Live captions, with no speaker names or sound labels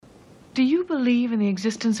Do you believe in the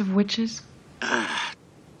existence of witches? I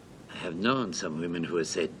have known some women who are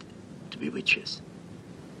said to be witches.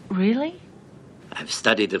 Really? I've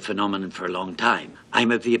studied the phenomenon for a long time.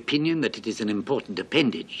 I'm of the opinion that it is an important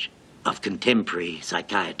appendage of contemporary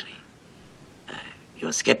psychiatry.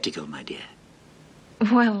 You're skeptical, my dear.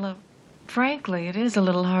 Well, frankly, it is a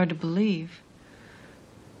little hard to believe.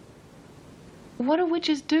 What do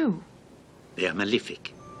witches do? They are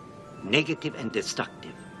malefic, negative and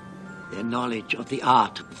destructive. Their knowledge of the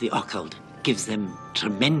art of the occult gives them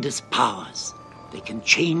tremendous powers. They can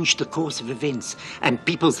change the course of events and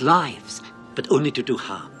people's lives, but only to do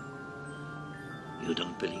harm. You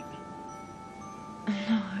don't believe me?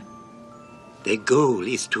 No. Their goal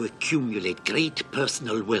is to accumulate great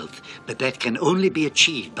personal wealth, but that can only be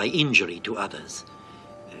achieved by injury to others.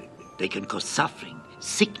 They can cause suffering,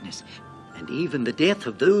 sickness, and even the death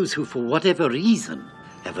of those who, for whatever reason,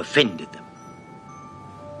 have offended them.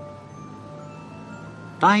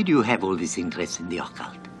 Why do you have all this interest in the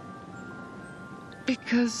occult?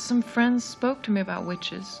 Because some friends spoke to me about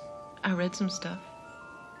witches. I read some stuff.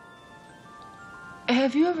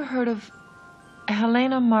 Have you ever heard of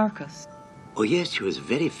Helena Marcos? Oh, yes, she was a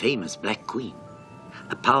very famous Black Queen.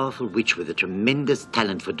 A powerful witch with a tremendous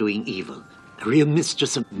talent for doing evil. A real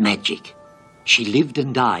mistress of magic. She lived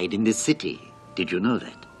and died in this city. Did you know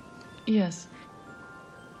that? Yes.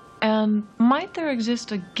 And might there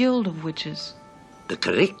exist a guild of witches? The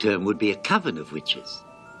correct term would be a coven of witches.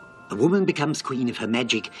 A woman becomes queen if her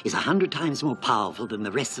magic is 100 times more powerful than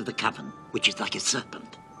the rest of the coven, which is like a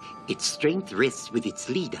serpent. Its strength rests with its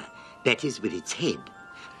leader, that is, with its head.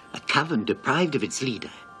 A coven deprived of its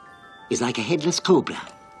leader is like a headless cobra,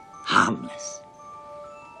 harmless.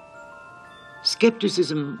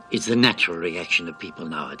 Skepticism is the natural reaction of people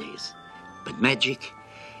nowadays, but magic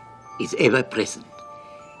is ever present.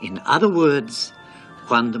 In other words,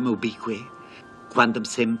 quandam ubique, quandam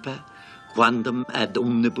semper, quandam ad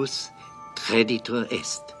omnibus, creditur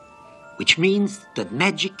est, which means that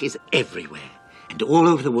magic is everywhere and all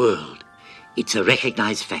over the world. It's a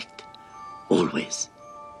recognized fact, always.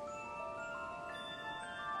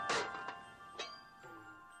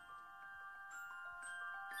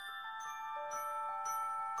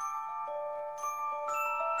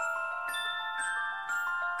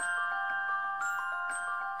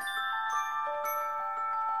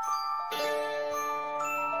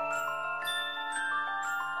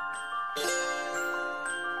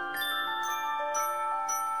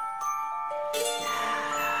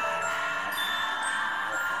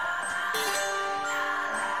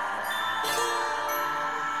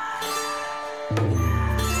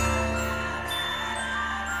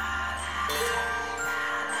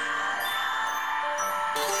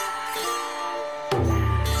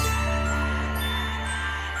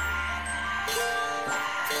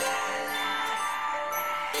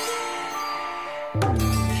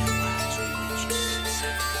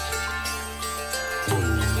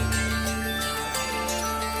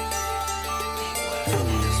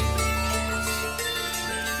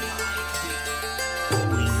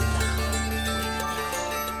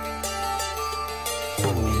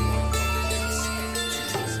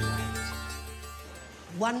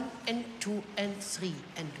 One and two and three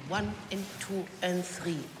and one and two and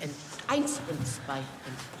three and eins und zwei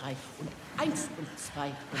und drei und eins und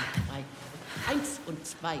zwei und drei und eins und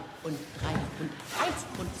zwei und drei und eins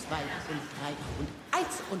und zwei und drei und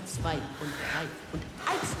eins und zwei und drei und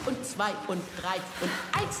eins und zwei und drei und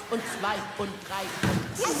eins und zwei und drei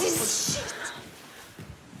und This is shit.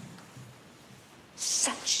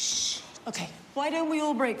 Such shit. Okay, why don't we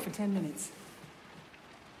all break for 10 minutes?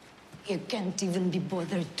 You can't even be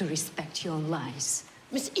bothered to respect your lies.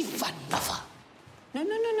 Miss Ivanova.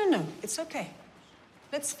 No. It's okay.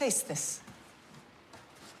 Let's face this.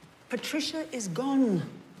 Patricia is gone,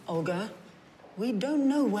 Olga. We don't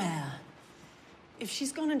know where. If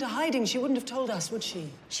she's gone into hiding, she wouldn't have told us, would she?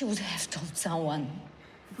 She would have told someone.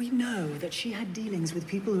 We know that she had dealings with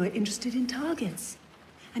people who are interested in targets.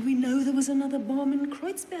 And we know there was another bomb in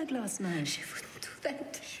Kreuzberg last night. She wouldn't do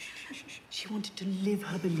that. She wanted to live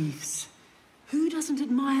her beliefs. Who doesn't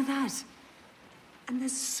admire that? And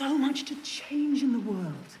there's so much to change in the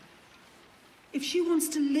world. If she wants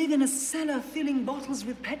to live in a cellar filling bottles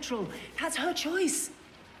with petrol, that's her choice.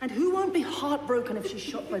 And who won't be heartbroken if she's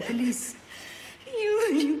shot by police?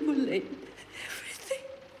 You manipulate everything.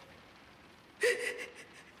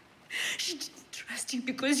 She didn't trust you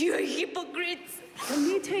because you're hypocrites. Can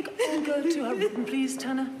we take Olga to her room, please,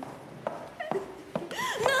 Tanner?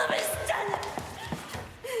 No, Miss Tanner!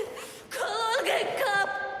 Call Olga a cop!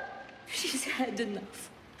 She's had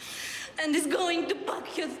enough. And is going to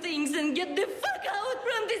pack your things and get the fuck out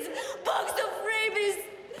from this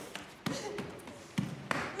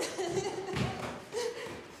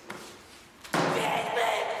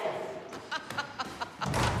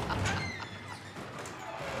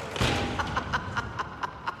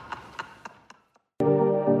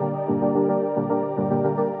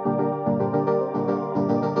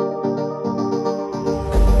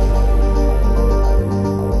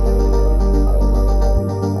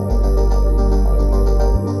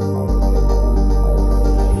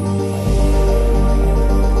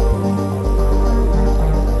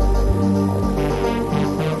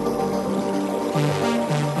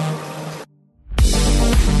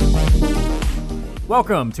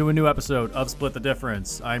Welcome to a new episode of Split the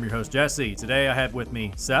Difference. I'm your host, Jesse. Today I have with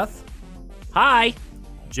me Seth. Hi.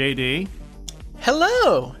 JD.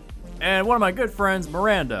 Hello. And one of my good friends,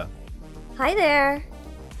 Miranda. Hi there.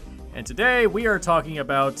 And today we are talking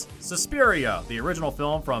about Suspiria, the original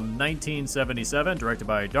film from 1977, directed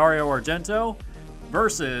by Dario Argento,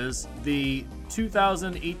 versus the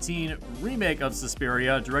 2018 remake of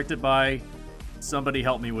Suspiria, directed by somebody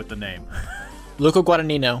help me with the name. Luca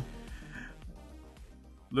Guadagnino.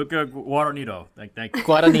 Luca Guadagnino. Thank you.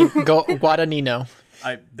 Guadagnino.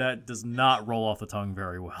 That does not roll off the tongue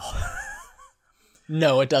very well.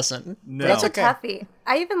 No, it doesn't. No. That's It's okay. a toughie.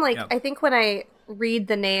 I even I think when I read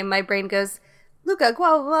the name, my brain goes, Luca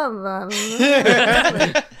Guadagnino.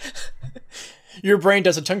 Your brain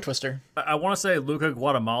does a tongue twister. I want to say Luca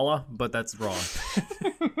Guatemala, but that's wrong.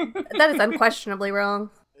 That is unquestionably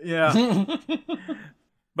wrong. Yeah.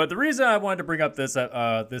 But the reason I wanted to bring up this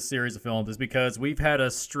series of films is because we've had a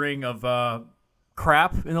string of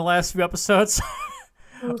crap in the last few episodes.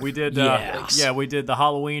 We did we did the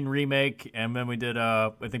Halloween remake, and then we did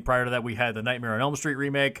I think prior to that we had the Nightmare on Elm Street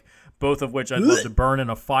remake, both of which I'd love to burn in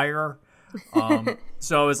a fire.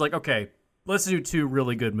 So it's like, okay, let's do two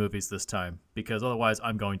really good movies this time, because otherwise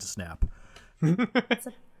I'm going to snap. It's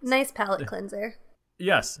a nice palate cleanser.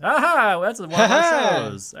 Yes. Aha! That's one of our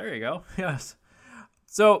shows. There you go. Yes.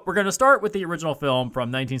 So we're going to start with the original film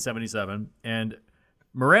from 1977, and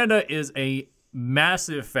Miranda is a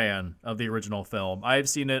massive fan of the original film. I've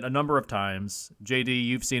seen it a number of times. JD,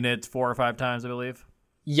 you've seen it 4 or 5 times, I believe.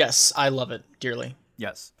 Yes, I love it dearly.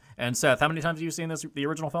 Yes. And Seth, how many times have you seen the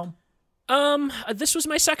original film? This was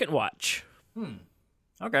my second watch.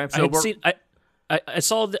 Okay. So I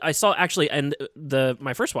saw actually, and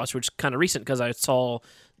my first watch, which is kind of recent, because I saw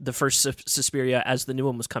the first Suspiria as the new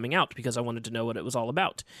one was coming out, because I wanted to know what it was all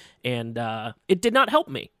about, and it did not help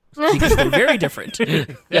me because they're very different.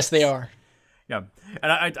 Yes, they are. Yeah,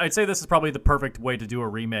 and I'd say this is probably the perfect way to do a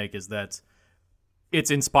remake, is that it's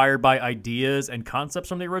inspired by ideas and concepts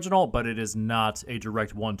from the original, but it is not a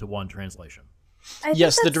direct one-to-one translation.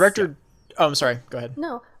 Yes, the director... Oh, I'm sorry. Go ahead.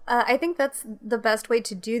 No, I think that's the best way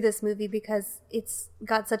to do this movie, because it's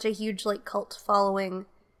got such a huge cult following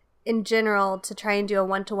in general. To try and do a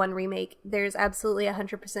one-to-one remake, there's absolutely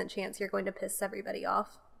 100% chance you're going to piss everybody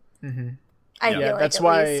off. Mm-hmm. I feel like that's at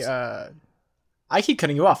why least. I keep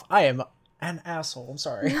cutting you off. I am an asshole. I'm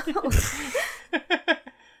sorry.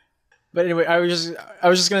 But anyway, I was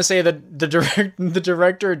just gonna say that the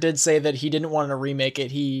director did say that he didn't want to remake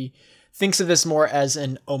it. He thinks of this more as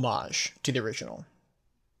an homage to the original.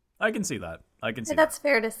 I can see that. That's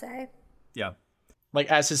fair to say. Yeah.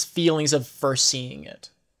 Like, as his feelings of first seeing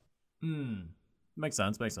it. Makes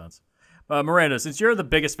sense. Miranda, since you're the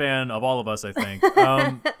biggest fan of all of us, I think,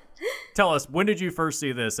 tell us, when did you first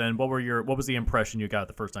see this, and what was the impression you got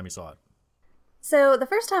the first time you saw it? So the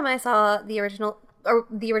first time I saw the original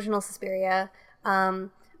Suspiria,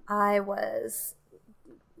 I was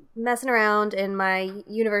messing around in my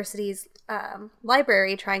university's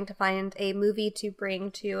library trying to find a movie to bring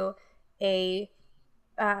to a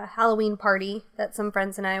Halloween party that some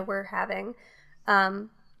friends and I were having.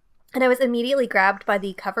 And I was immediately grabbed by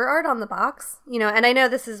the cover art on the box, and I know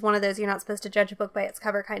this is one of those you're not supposed to judge a book by its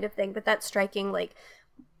cover kind of thing, but that striking,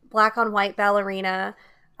 black on white ballerina,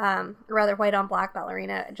 rather white on black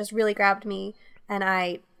ballerina, just really grabbed me, and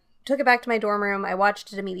I took it back to my dorm room. I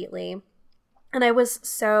watched it immediately, and I was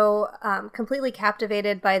so completely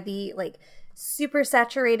captivated by the super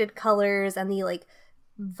saturated colors and the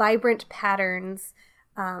vibrant patterns.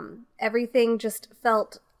 Everything just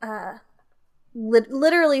felt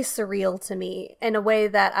literally surreal to me in a way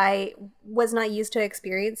that I was not used to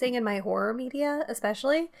experiencing in my horror media,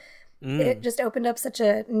 especially. It just opened up such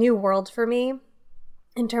a new world for me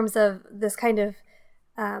in terms of this kind of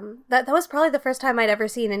that was probably the first time I'd ever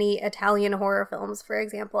seen any Italian horror films, for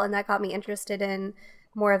example, and that got me interested in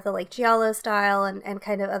more of the Giallo style and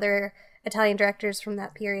kind of other Italian directors from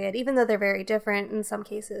that period. Even though they're very different in some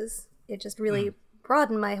cases, it just really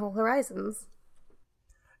broadened my whole horizons.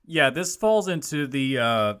 Yeah, this falls into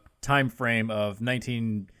the time frame of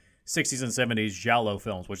 1960s and 70s giallo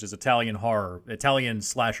films, which is Italian horror, Italian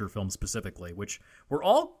slasher films specifically, which were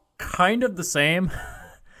all kind of the same.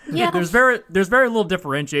 Yeah. There's very little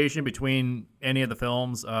differentiation between any of the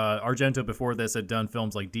films. Argento before this had done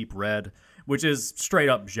films like Deep Red, which is straight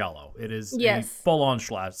up giallo. It is a full-on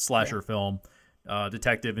slasher film,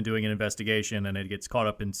 detective and doing an investigation, and it gets caught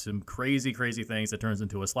up in some crazy, crazy things that turns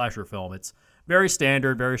into a slasher film. It's very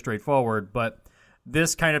standard, very straightforward, but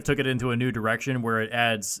this kind of took it into a new direction where it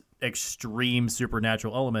adds extreme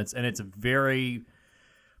supernatural elements, and it's very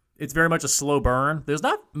it's very much a slow burn. There's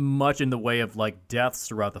not much in the way of like deaths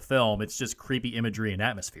throughout the film. It's just creepy imagery and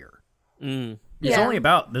atmosphere. Mm. There's only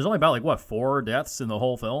about like what 4 deaths in the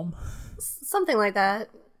whole film. Something like that.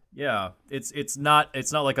 Yeah, it's not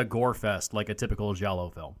like a gore fest like a typical giallo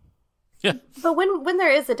film. Yeah. But when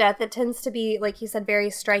there is a death, it tends to be, like you said,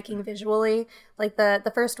 very striking visually. Like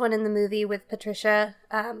the first one in the movie with Patricia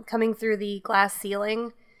coming through the glass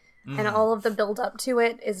ceiling, and all of the build up to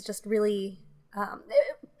it is just really,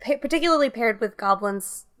 particularly paired with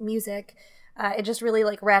Goblin's music. It just really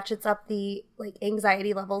like ratchets up the like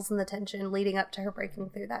anxiety levels and the tension leading up to her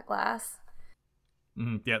breaking through that glass.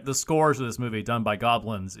 Yeah, the scores of this movie done by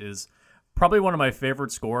Goblins is probably one of my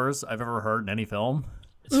favorite scores I've ever heard in any film.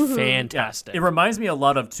 It's fantastic. It reminds me a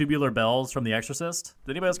lot of Tubular Bells from The Exorcist.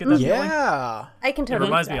 Did anybody else get that feeling? Yeah. I can totally. It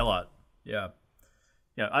reminds see me that. a lot. Yeah.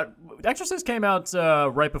 Yeah. Exorcist came out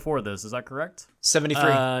right before this. Is that correct? 73.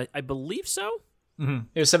 I believe so. It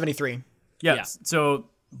was 73. Yeah. Yeah. So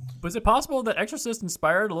was it possible that Exorcist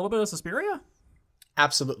inspired a little bit of Suspiria?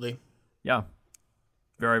 Absolutely. Yeah.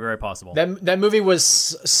 Very, very possible. That movie was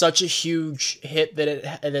such a huge hit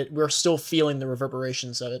that we're still feeling the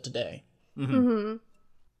reverberations of it today. Mm-hmm.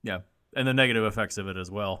 Yeah. And the negative effects of it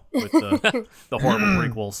as well with the horrible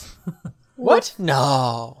prequels. What?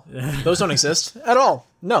 No. Those don't exist at all.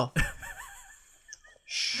 No.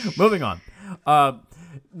 Moving on.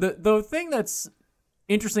 The thing that's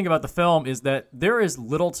interesting about the film is that there is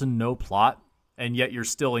little to no plot, and yet you're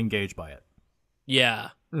still engaged by it. Yeah.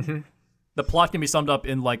 Mm-hmm. The plot can be summed up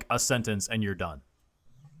in like a sentence, and you're done.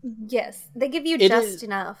 Yes, they give you It just is-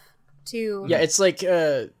 enough to. Yeah, it's like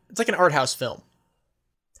an art house film.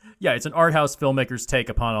 Yeah, it's an art house filmmaker's take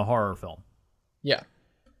upon a horror film. Yeah.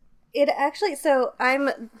 It actually, so I'm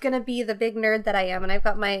gonna be the big nerd that I am, and I've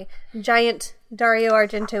got my giant Dario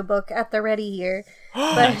Argento book at the ready here.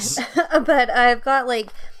 But I've got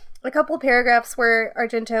like a couple paragraphs where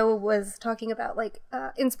Argento was talking about like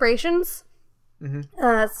inspirations,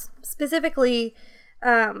 specifically,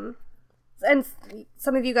 and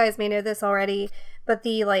some of you guys may know this already, but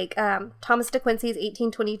the like Thomas de Quincey's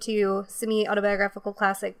 1822 semi-autobiographical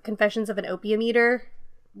classic Confessions of an Opium Eater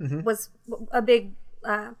was a big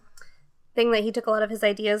thing that he took a lot of his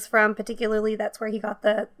ideas from. Particularly, that's where he got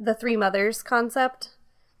the Three Mothers concept,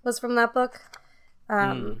 was from that book.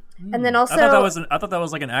 And then also, I thought that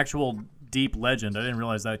was like an actual deep legend. I didn't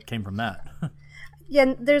realize that came from that. yeah.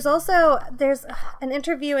 And there's an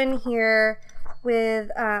interview in here with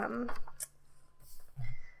I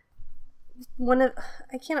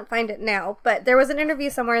can't find it now, but there was an interview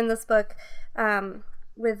somewhere in this book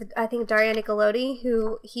with, I think, Dario Nicolodi,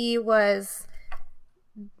 who he was,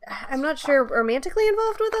 I'm not sure, romantically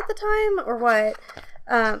involved with at the time or what,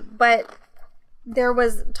 but there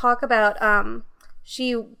was talk about her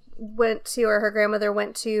grandmother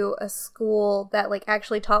went to a school that like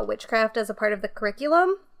actually taught witchcraft as a part of the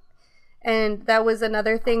curriculum, and that was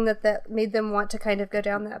another thing that made them want to kind of go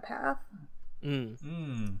down that path.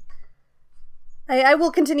 I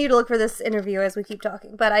will continue to look for this interview as we keep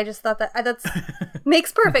talking, but I just thought that's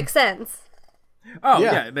makes perfect sense. Oh,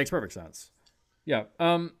 yeah, it makes perfect sense. Yeah.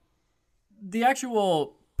 The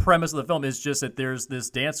actual premise of the film is just that there's this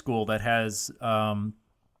dance school that has a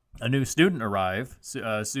new student arrive,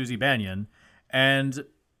 Susie Banyan, and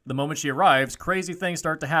the moment she arrives, crazy things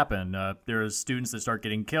start to happen. There's students that start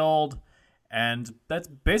getting killed, and that's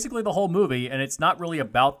basically the whole movie, and it's not really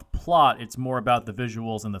about the plot, it's more about the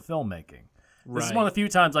visuals and the filmmaking. This is one of the few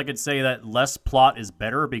times I could say that less plot is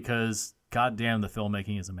better because, goddamn, the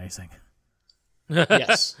filmmaking is amazing.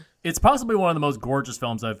 Yes. It's possibly one of the most gorgeous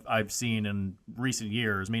films I've seen in recent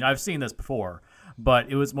years. I mean, I've seen this before, but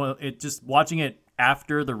just watching it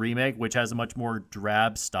after the remake, which has a much more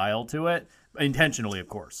drab style to it, intentionally, of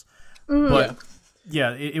course. But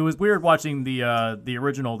yeah, it was weird watching the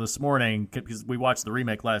original this morning because we watched the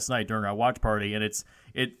remake last night during our watch party, and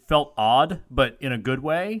it felt odd, but in a good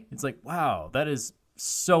way. It's like, wow, that is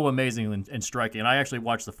so amazing and striking. And I actually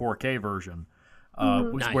watched the 4K version.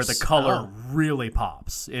 Where the color really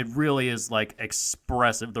pops. It really is like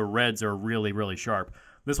expressive. The reds are really, really sharp.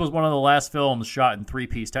 This was one of the last films shot in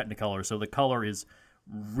 3-piece Technicolor, so the color is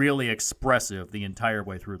really expressive the entire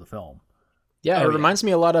way through the film. Yeah, it reminds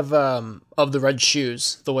me a lot of The Red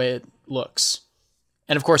Shoes, the way it looks.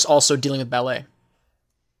 And of course also dealing with ballet.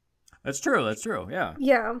 That's true, yeah.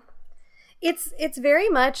 Yeah. It's very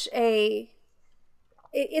much it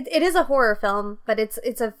is a horror film, but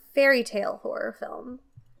it's a fairy tale horror film,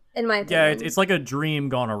 in my opinion. Yeah, it's like a dream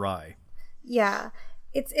gone awry. Yeah.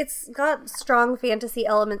 It's got strong fantasy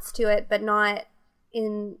elements to it, but not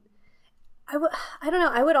in I don't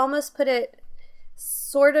know, I would almost put it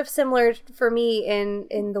sort of similar for me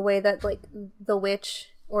in the way that like the witch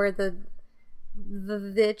or the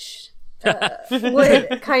vitch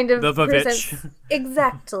would kind of The present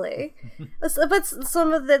exactly, but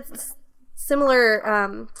some of the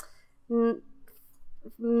similar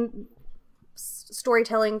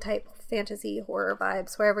storytelling type fantasy horror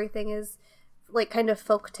vibes where everything is like kind of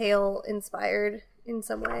folktale inspired in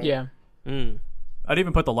some way. Yeah. I'd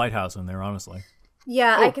even put The Lighthouse in there, honestly.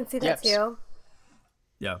 Yeah, I can see that yes. too.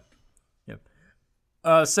 Yeah.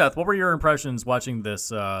 Seth, what were your impressions watching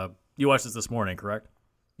this? You watched this morning, correct?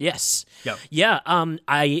 Yes. Yep. Yeah.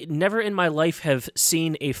 I never in my life have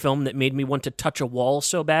seen a film that made me want to touch a wall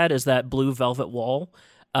so bad as that Blue Velvet Wall.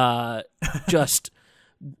 Just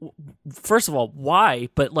first of all, why?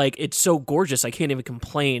 But like, it's so gorgeous, I can't even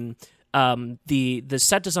complain. The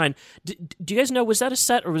set design. Do you guys know, was that a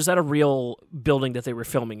set or was that a real building that they were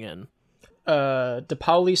filming in? De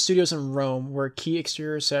Paoli Studios in Rome, where key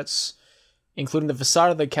exterior sets, including the facade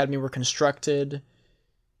of the Academy, were constructed.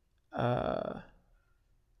 The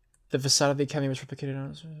facade of the Academy was replicated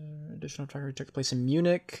on additional photography took place in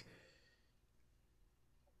Munich.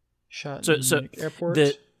 Shot in Munich Airport.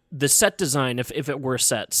 The set design, if it were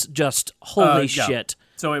sets, just holy shit.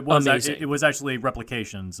 So it was amazing. it was actually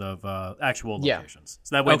replications of actual locations.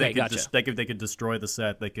 So that way Okay, they could they could destroy the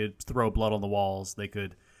set. They could throw blood on the walls. They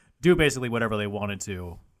could do basically whatever they wanted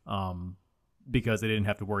to, because they didn't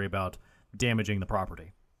have to worry about damaging the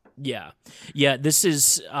property. Yeah. This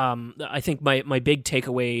is, I think my big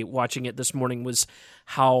takeaway watching it this morning was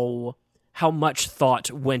how much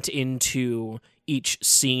thought went into each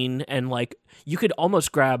scene, and like you could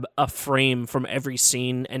almost grab a frame from every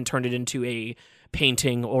scene and turn it into a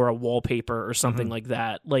painting or a wallpaper or something like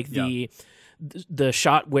that. Like the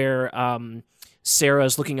shot where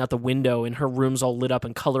Sarah's looking out the window and her room's all lit up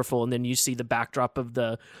and colorful, and then you see the backdrop of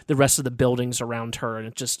the rest of the buildings around her, and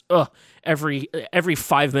it just every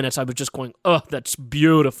 5 minutes I was just going, that's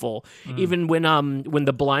beautiful. Even when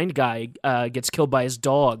the blind guy gets killed by his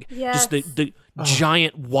dog, Yes. just the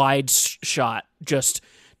giant wide shot, just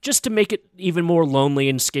to make it even more lonely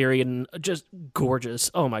and scary and just gorgeous.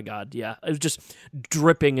 Oh my god, yeah, it was just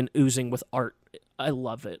dripping and oozing with art. I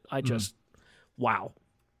love it. I just wow.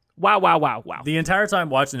 The entire time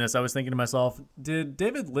watching this, I was thinking to myself, did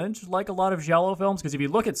David Lynch like a lot of giallo films? Because if you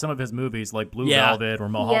look at some of his movies, like Blue Velvet or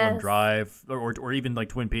Mulholland Drive, or even like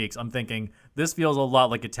Twin Peaks, I'm thinking, this feels a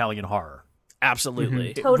lot like Italian horror.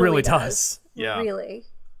 Absolutely. It Totally really does. Yeah. Really.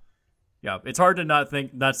 Yeah, it's hard to not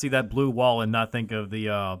see that blue wall and not think of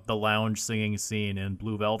the lounge singing scene in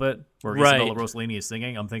Blue Velvet, where Isabella Rossellini is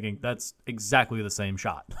singing. I'm thinking, that's exactly the same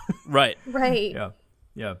shot. Right. Right.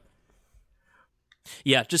 Yeah.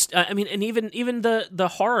 Yeah, just I mean, and even the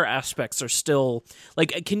horror aspects are still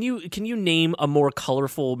like. Can you name a more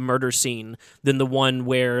colorful murder scene than the one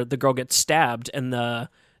where the girl gets stabbed and the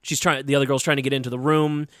other girl's trying to get into the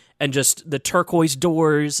room, and just the turquoise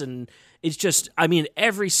doors, and it's just, I mean,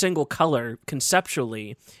 every single color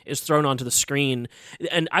conceptually is thrown onto the screen,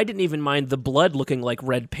 and I didn't even mind the blood looking like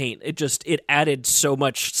red paint. It added so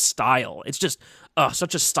much style. It's just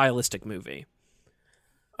such a stylistic movie.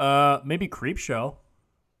 Maybe Creepshow.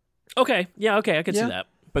 Okay, I could see that.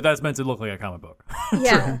 But that's meant to look like a comic book.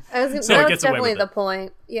 Yeah, that was definitely the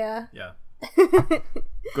point. Yeah. Yeah.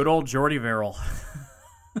 Good old Jordy Verrill.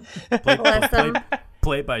 Bless him.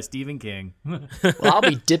 Played by Stephen King. Well, I'll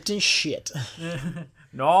be dipped in shit.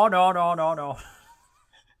 No.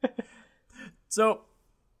 So,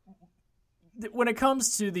 when it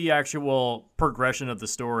comes to the actual progression of the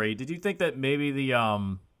story, did you think that maybe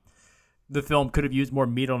the film could have used more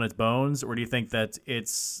meat on its bones, or do you think that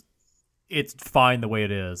it's fine the way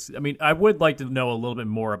it is? I mean, I would like to know a little bit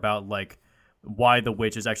more about like why the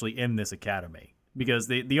witch is actually in this academy, because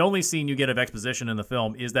the only scene you get of exposition in the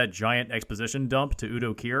film is that giant exposition dump to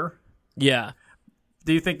Udo Kier. Yeah.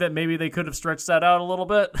 Do you think that maybe they could have stretched that out a little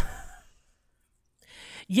bit?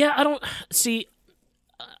 Yeah, I don't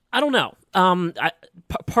know.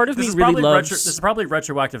 Part of me really loves... This is probably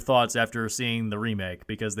retroactive thoughts after seeing the remake,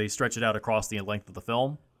 because they stretch it out across the length of the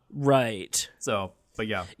film. Right. So, but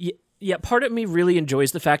yeah. Yeah, part of me really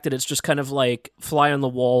enjoys the fact that it's just kind of like fly on the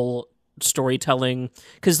wall storytelling,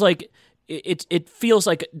 because like it feels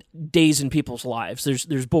like days in people's lives.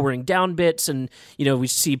 There's boring down bits, and we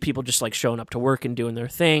see people just like showing up to work and doing their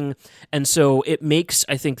thing, and so it makes,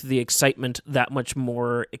 I think, the excitement that much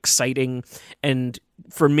more exciting, and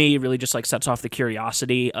for me really just like sets off the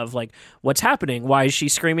curiosity of like, what's happening? Why is she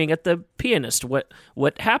screaming at the pianist? What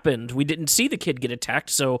happened? We didn't see the kid get attacked,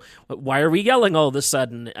 so why are we yelling all of a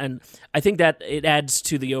sudden? And I think that it adds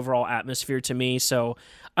to the overall atmosphere to me, so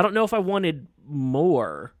I don't know if I wanted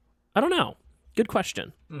more. I don't know. Good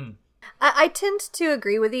question. I tend to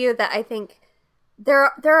agree with you that I think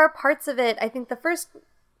there are parts of it. I think the first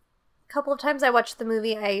couple of times I watched the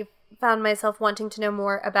movie, I found myself wanting to know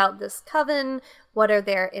more about this coven. What are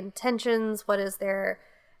their intentions? What is their,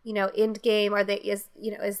 end game?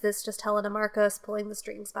 Is this just Helena Marcos pulling the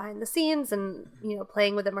strings behind the scenes and,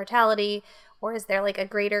 playing with immortality? Or is there like a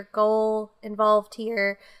greater goal involved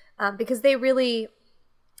here? Because they really,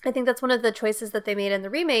 I think that's one of the choices that they made in the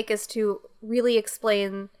remake, is to really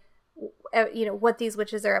explain, what these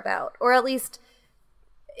witches are about, or at least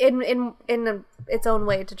in its own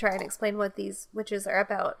way to try and explain what these witches are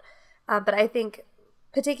about. But I think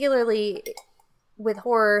particularly with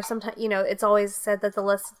horror, sometimes, it's always said that the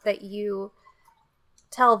less that you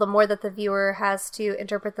tell, the more that the viewer has to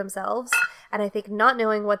interpret themselves. And I think not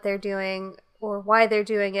knowing what they're doing or why they're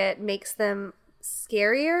doing it makes them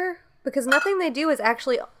scarier, because nothing they do is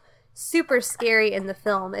actually super scary in the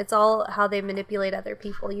film. It's all how they manipulate other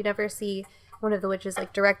people. You never see one of the witches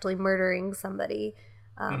like directly murdering somebody.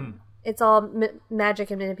 It's all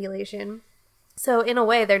magic and manipulation. So in a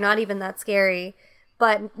way, they're not even that scary,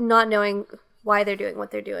 but not knowing why they're doing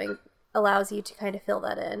what they're doing allows you to kind of fill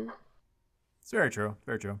that in. It's very true.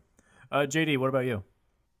 Very true. JD, what about you?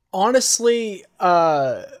 Honestly,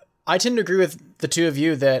 I tend to agree with the two of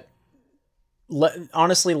you that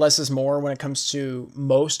honestly, less is more when it comes to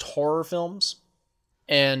most horror films.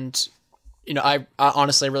 And, I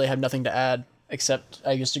honestly really have nothing to add, except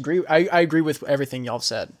I just agree. I agree with everything y'all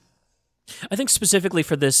said. I think specifically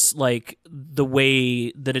for this, like the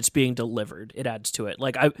way that it's being delivered, it adds to it.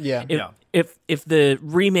 Like, if the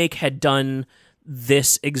remake had done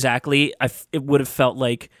this exactly, it would have felt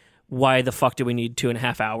like, why the fuck do we need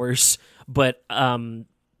 2.5 hours? But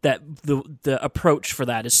that the approach for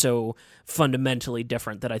that is so fundamentally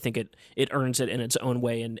different that I think it earns it in its own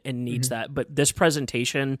way and needs that. But this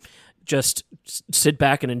presentation, just sit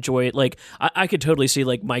back and enjoy it. Like I could totally see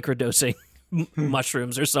like microdosing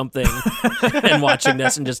mushrooms or something and watching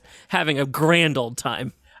this and just having a grand old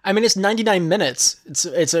time. I mean, it's 99 minutes.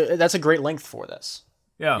 That's a great length for this.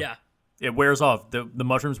 Yeah. It wears off. The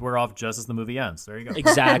mushrooms wear off just as the movie ends. There you go.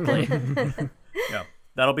 Exactly. Yeah.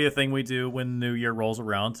 That'll be a thing we do when New Year rolls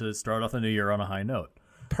around to start off the new year on a high note.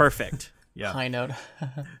 Perfect. Yeah. High note.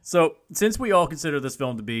 So, since we all consider this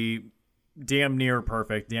film to be damn near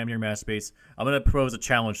perfect, damn near masterpiece, I'm going to propose a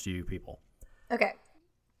challenge to you people. Okay.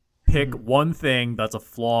 Pick one thing that's a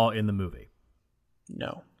flaw in the movie.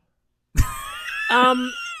 No.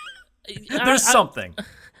 There's something.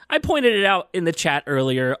 I pointed it out in the chat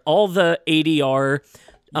earlier. All the ADR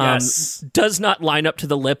does not line up to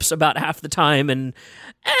the lips about half the time, and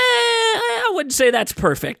I wouldn't say that's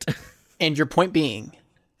perfect. And your point being?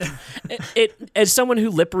 It as someone who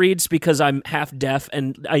lip reads because I'm half deaf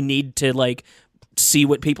and I need to like see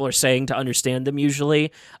what people are saying to understand them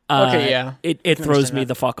usually. It throws me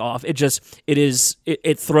the fuck off.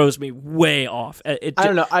 It throws me way off. I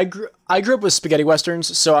don't know. I grew up with spaghetti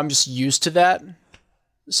westerns, so I'm just used to that.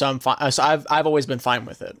 So I'm fine. So I've always been fine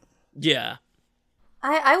with it. Yeah.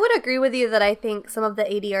 I would agree with you that I think some of the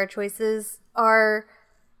ADR choices are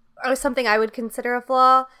something I would consider a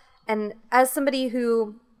flaw. And as somebody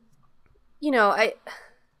who,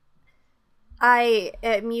 I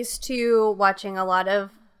am used to watching a lot of,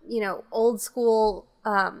 old school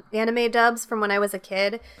anime dubs from when I was a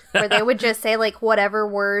kid, where they would just say like whatever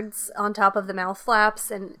words on top of the mouth flaps,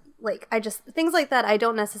 and like things like that. I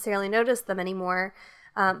don't necessarily notice them anymore.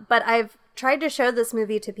 But I've tried to show this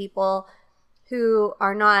movie to people who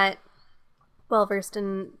are not well versed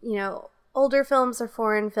in, older films or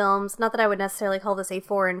foreign films. Not that I would necessarily call this a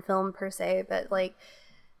foreign film per se, but like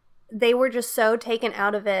they were just so taken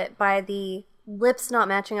out of it by the lips not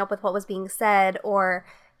matching up with what was being said, or,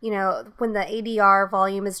 when the ADR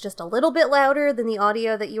volume is just a little bit louder than the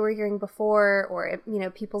audio that you were hearing before, or,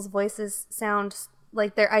 people's voices sound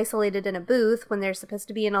like they're isolated in a booth when they're supposed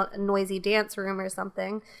to be in a noisy dance room or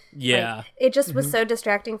something. Yeah. Like, it just was so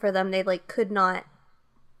distracting for them. They like could not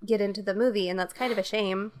get into the movie, and that's kind of a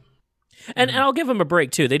shame. And I'll give them a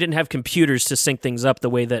break too. They didn't have computers to sync things up the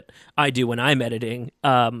way that I do when I'm editing.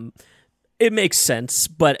 It makes sense,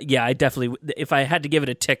 but yeah, I definitely, if I had to give it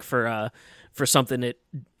a tick for something it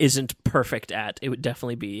isn't perfect at, it would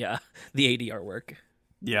definitely be the ADR work.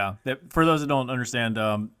 Yeah. For those that don't understand,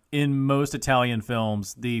 in most Italian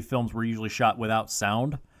films, the films were usually shot without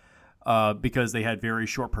sound because they had very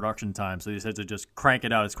short production time. So they just had to just crank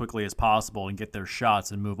it out as quickly as possible and get their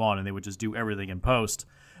shots and move on, and they would just do everything in post.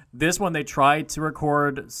 This one, they tried to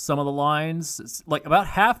record some of the lines. It's like about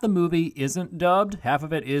half the movie isn't dubbed. Half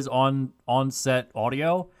of it is on-set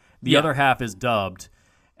audio. The other half is dubbed,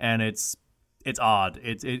 and it's it's odd.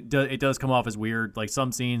 It does come off as weird. Like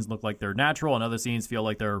some scenes look like they're natural, and other scenes feel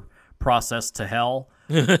like they're processed to hell.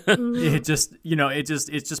 It's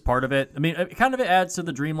just part of it. I mean, it kind of adds to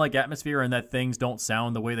the dreamlike atmosphere, and that things don't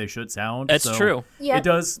sound the way they should sound. That's true. Yeah. It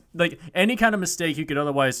does, like any kind of mistake you could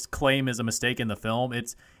otherwise claim is a mistake in the film.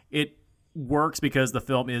 It works because the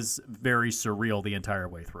film is very surreal the entire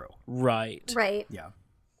way through. Right. Yeah.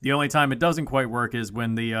 The only time it doesn't quite work is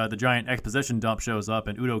when the giant exposition dump shows up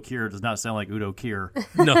and Udo Kier does not sound like Udo Kier.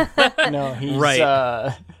 No. No, he's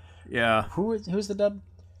Right. Yeah. Who's the dub?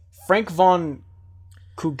 Frank von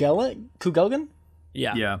Kugelgen?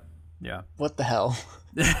 Yeah. Yeah. What the hell?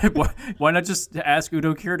 Why not just ask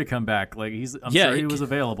Udo Kier to come back? Like I'm sure he was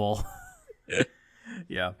available.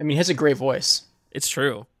 Yeah. I mean, he has a great voice. It's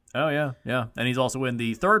true. Oh yeah, yeah. And he's also in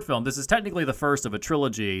the third film. This is technically the first of a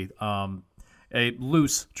trilogy. A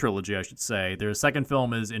loose trilogy, I should say. Their second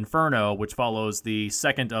film is Inferno, which follows the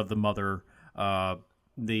second of the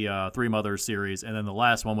Three Mothers series, and then the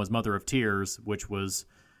last one was Mother of Tears, which was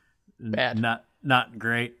Bad. Not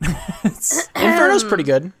great. Inferno's pretty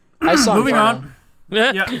good. I saw Moving Inferno. on.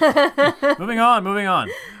 Yeah. Moving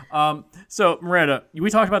on. So, Miranda, we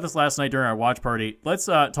talked about this last night during our watch party. Let's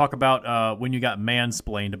talk about when you got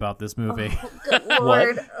mansplained about this movie. Good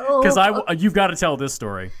Lord. Because you've got to tell this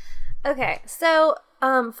story. Okay, so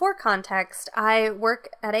for context, I work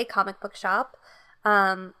at a comic book shop,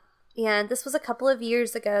 and this was a couple of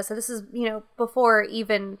years ago. So this is, before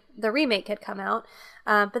even the remake had come out.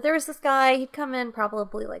 But there was this guy. He'd come in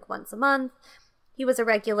probably like once a month. He was a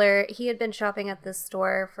regular. He had been shopping at this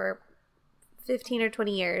store for 15 or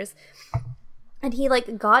 20 years. And he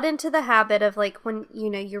like got into the habit of like when,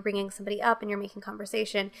 you're bringing somebody up and you're making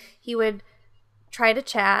conversation, he would try to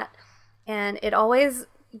chat, and it always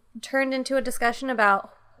turned into a discussion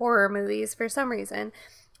about horror movies for some reason.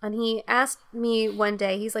 And he asked me one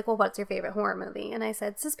day, he's like, well, what's your favorite horror movie? And I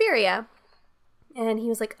said, Suspiria. And he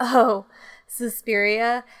was like, oh,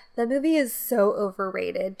 Suspiria? That movie is so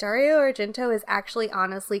overrated. Dario Argento is actually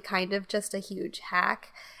honestly kind of just a huge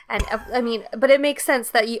hack. And I mean, but it makes sense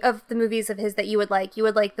that of the movies of his that you would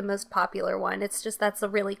like the most popular one. It's just, that's a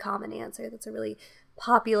really common answer. That's a really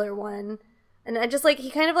popular one. And I just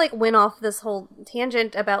he kind of went off this whole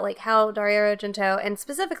tangent about how Dario Argento, and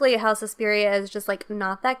specifically how Suspiria is just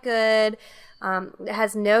not that good. It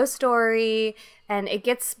has no story, and it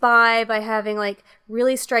gets by having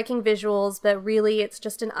really striking visuals, but really it's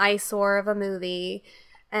just an eyesore of a movie.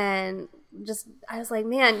 And just, I was like,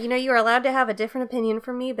 man, you're allowed to have a different opinion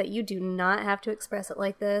from me, but you do not have to express it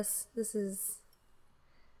like this. This is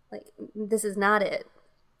not it.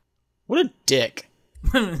 What a dick.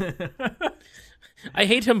 I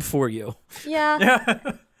hate him for you. Yeah.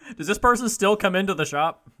 Does this person still come into the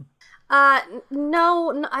shop?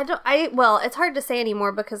 No, I don't. Well, it's hard to say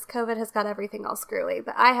anymore because COVID has got everything all screwy,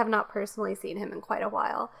 but I have not personally seen him in quite a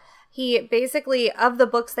while. He basically, of the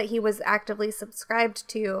books that he was actively subscribed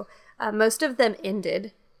to, most of them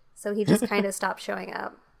ended, so he just kind of stopped showing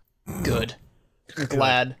up. Good. I'm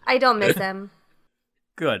glad. I don't miss him.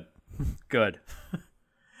 Good.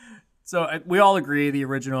 So we all agree the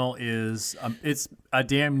original is it's a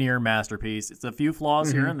damn near masterpiece. It's a few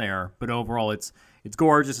flaws here and there, but overall it's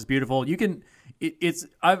gorgeous. It's beautiful.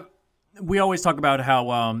 We always talk about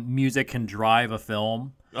how music can drive a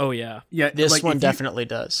film. Oh yeah, yeah. This one definitely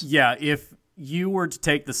does. Yeah, if you were to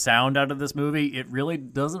take the sound out of this movie, it really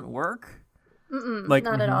doesn't work. Not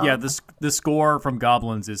at all. Yeah, the score from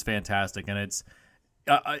Goblins is fantastic, and it's.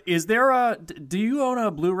 Is there do you own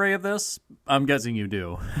a Blu-ray of this? I'm guessing you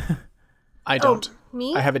do. I don't. Oh,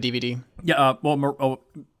 me? I have a DVD. Yeah.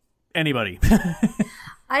 Anybody.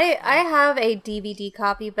 I have a DVD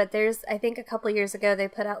copy, but I think a couple years ago they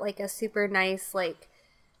put out a super nice 30th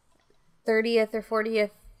or 40th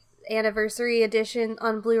anniversary edition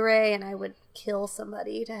on Blu-ray, and I would kill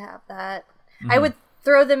somebody to have that. I would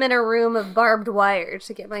throw them in a room of barbed wire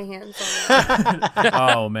to get my hands on it.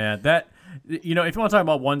 Oh man, that. If you want to talk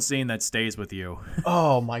about one scene that stays with you.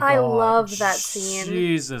 Oh my god. I love that scene.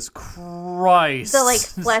 Jesus Christ.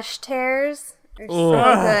 The flesh tears are so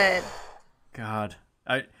good. God.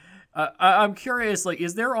 I'm curious,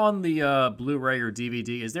 is there on the Blu-ray or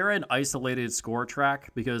DVD, is there an isolated score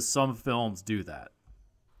track? Because some films do that.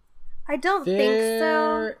 I don't think so.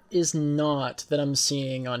 There is not that I'm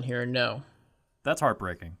seeing on here, no. That's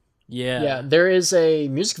heartbreaking. Yeah. Yeah, there is a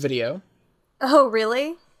music video. Oh,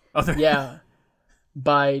 really? Oh, yeah.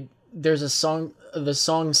 There's the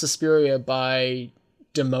song Suspiria by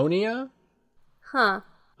Demonia. Huh.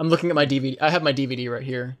 I'm looking at my DVD. I have my DVD right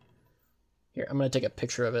here. Here, I'm going to take a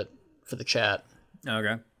picture of it for the chat.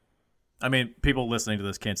 Okay. I mean, people listening to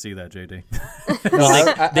this can't see that, JD.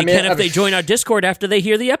 They can if they join our Discord after they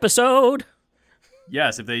hear the episode.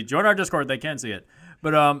 Yes, if they join our Discord, they can see it.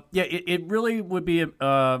 But yeah, it really would be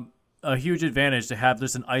a huge advantage to have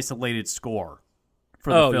just an isolated score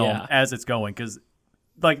for the film as it's going, because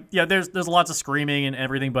there's lots of screaming and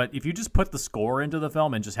everything, but if you just put the score into the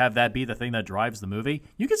film and just have that be the thing that drives the movie,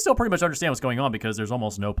 you can still pretty much understand what's going on because there's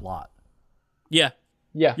almost no plot. Yeah.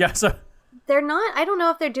 So They're not, I don't know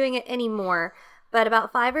if they're doing it anymore, but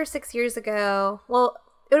about 5 or 6 years ago, well,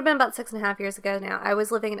 it would have been about 6.5 years ago now, I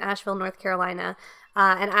was living in Asheville, North Carolina,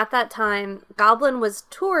 and at that time, Goblin was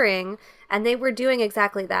touring, and they were doing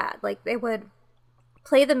exactly that. Like, they would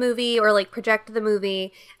play the movie or, like, project the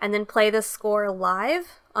movie, and then play the score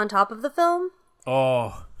live on top of the film.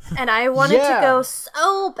 Oh. And I wanted to go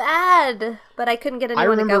so bad, but I couldn't get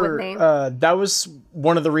anyone to go with me. That was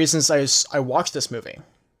one of the reasons I watched this movie,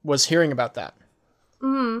 was hearing about that.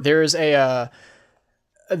 Mm-hmm. There's the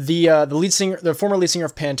former lead singer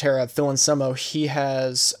of Pantera, Phil Anselmo, he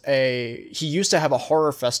used to have a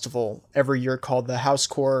horror festival every year called the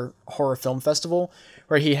Housecore Horror Film Festival,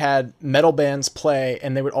 where he had metal bands play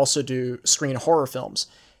and they would also screen horror films.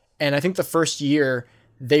 And I think the first year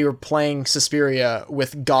they were playing Suspiria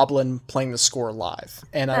with Goblin playing the score live.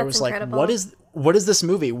 And I was incredible. Like, what is this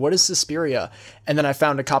movie? What is Suspiria? And then I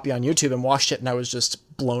found a copy on YouTube and watched it, and I was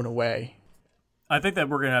just blown away. I think that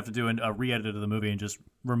we're going to have to do a re-edit of the movie and just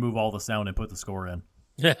remove all the sound and put the score in.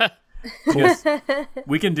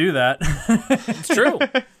 We can do that. It's true.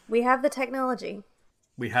 We have the technology.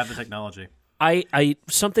 I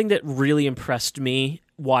something that really impressed me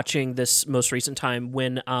watching this most recent time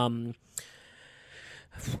when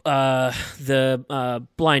the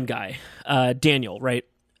blind guy, Daniel, right?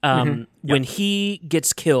 When he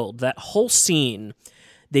gets killed, that whole scene,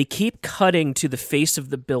 they keep cutting to the face of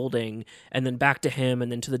the building and then back to him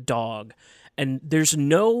and then to the dog. And there's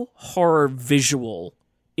no horror visual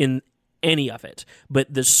in any of it,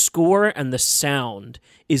 but the score and the sound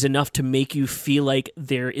is enough to make you feel like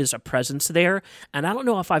there is a presence there. And I don't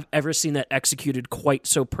know if I've ever seen that executed quite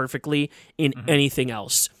so perfectly in anything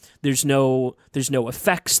else. There's no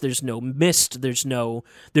effects, there's no mist, there's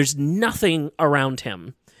nothing around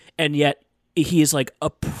him. And yet he is like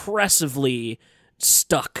oppressively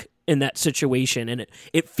stuck in that situation, and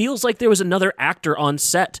it feels like there was another actor on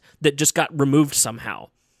set that just got removed somehow.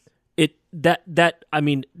 That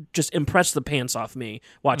just impressed the pants off me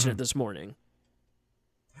watching it this morning.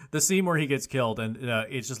 The scene where he gets killed and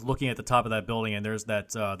it's just looking at the top of that building, and there's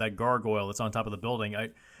that gargoyle that's on top of the building.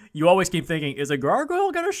 You always keep thinking, is a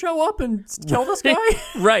gargoyle going to show up and kill this guy?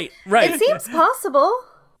 Right. It seems possible.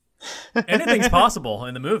 Anything's possible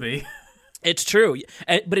in the movie. It's true,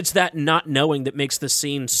 but it's that not knowing that makes the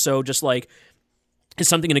scene so just like, is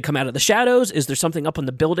something going to come out of the shadows? Is there something up on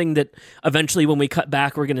the building that eventually when we cut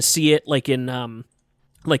back, we're going to see it like in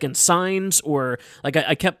Signs? Or like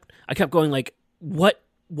I kept going like, what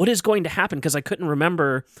is going to happen? Because I couldn't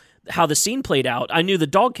remember how the scene played out. I knew the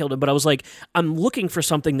dog killed him, but I was like, I'm looking for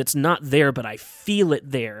something that's not there, but I feel it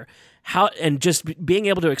there. And just being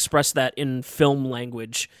able to express that in film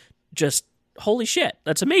language, just holy shit,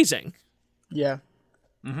 that's amazing. Yeah.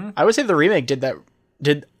 I would say the remake did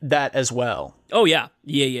that as well. Oh yeah.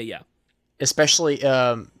 Especially,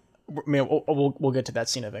 we'll get to that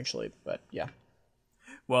scene eventually, but yeah.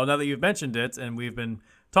 Well, now that you've mentioned it, and we've been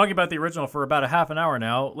talking about the original for about a half an hour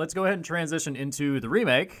now, let's go ahead and transition into the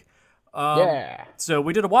remake. So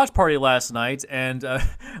we did a watch party last night, and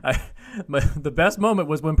the best moment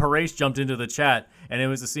was when Paresh jumped into the chat, and it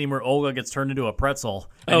was the scene where Olga gets turned into a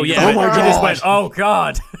pretzel. Oh yeah! Oh my god! He just went, oh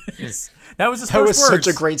god! That was his first words. Such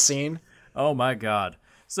a great scene. Oh my god!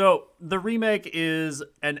 So the remake is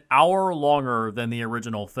an hour longer than the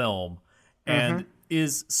original film, and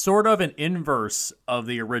is sort of an inverse of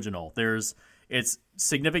the original. It's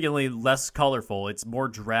significantly less colorful. It's more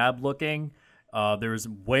drab looking. There's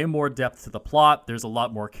way more depth to the plot. There's a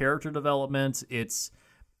lot more character development. It's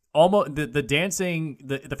almost the dancing.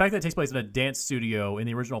 The fact that it takes place in a dance studio in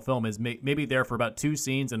the original film is maybe there for about 2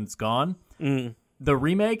 scenes and it's gone. The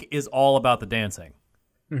remake is all about the dancing.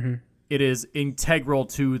 It is integral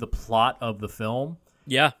to the plot of the film.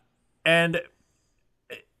 Yeah. And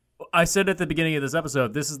I said at the beginning of this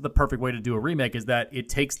episode, this is the perfect way to do a remake, is that it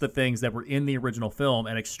takes the things that were in the original film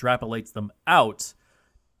and extrapolates them out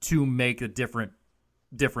to make a different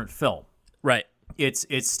film. Right.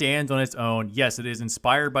 It stands on its own. Yes, it is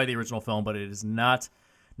inspired by the original film, but it is not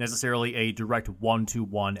necessarily a direct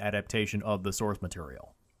one-to-one adaptation of the source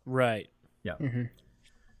material. Right. Yeah.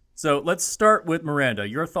 So let's start with Miranda.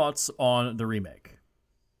 Your thoughts on the remake?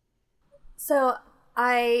 So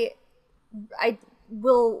I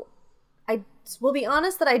will I will be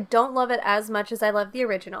honest that I don't love it as much as I love the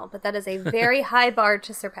original, but that is a very high bar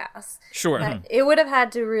to surpass. Sure. It would have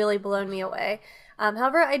had to really blown me away.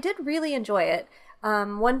 However, I did really enjoy it.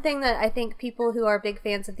 One thing that I think people who are big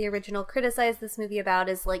fans of the original criticize this movie about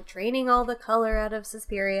is like draining all the color out of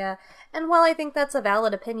Suspiria. And while I think that's a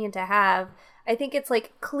valid opinion to have, I think it's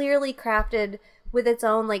like clearly crafted with its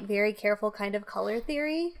own like very careful kind of color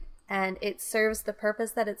theory, and it serves the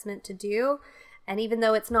purpose that it's meant to do. And even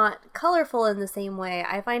though it's not colorful in the same way,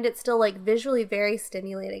 I find it still like visually very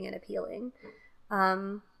stimulating and appealing.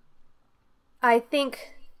 I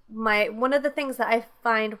think one of the things that I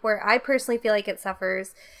find where I personally feel like it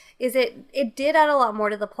suffers is it did add a lot more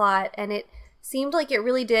to the plot, and it seemed like it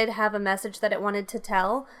really did have a message that it wanted to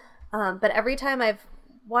tell. But every time I've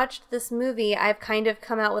watched this movie, I've kind of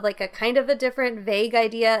come out with like a kind of a different vague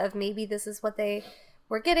idea of maybe this is what they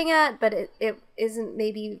were getting at, but it isn't.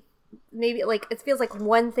 Maybe like it feels like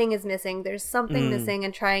one thing is missing. There's something missing,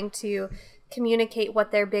 and trying to communicate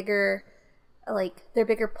what their bigger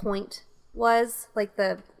point was, like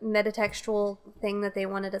the metatextual thing that they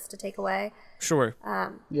wanted us to take away. Sure.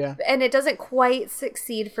 Yeah. And it doesn't quite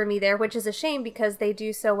succeed for me there, which is a shame because they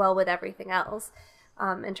do so well with everything else.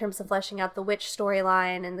 In terms of fleshing out the witch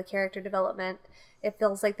storyline and the character development, it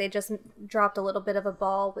feels like they just dropped a little bit of a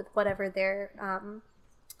ball with whatever their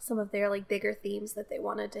some of their like bigger themes that they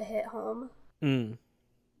wanted to hit home.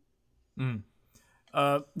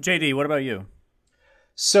 JD, what about you?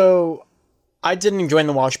 So I didn't join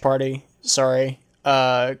the watch party. Sorry,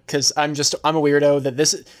 because I'm a weirdo. That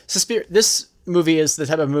this movie is the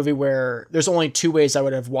type of movie where there's only two ways I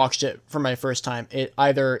would have watched it for my first time. It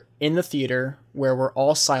either in the theater where we're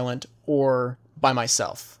all silent, or by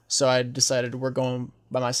myself. So I decided we're going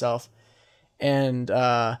by myself, and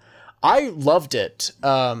I loved it.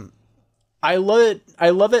 I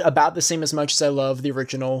love it about the same as much as I love the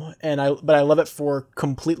original, but I love it for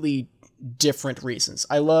completely different reasons.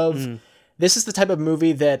 I love. This is the type of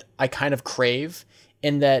movie that I kind of crave,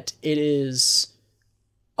 in that it is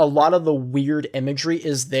a lot of the weird imagery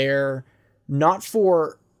is there not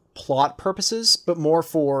for plot purposes, but more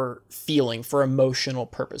for feeling, for emotional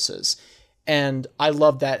purposes. And I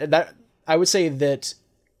love that. I would say that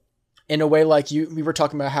in a way, like we were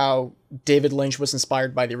talking about how David Lynch was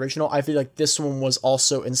inspired by the original. I feel like this one was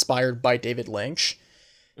also inspired by David Lynch.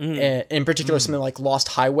 And in particular, something like Lost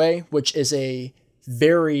Highway, which is a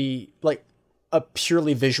very like a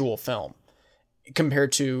purely visual film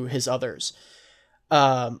compared to his others.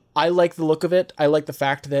 I like the look of it. I like the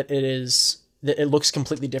fact that it looks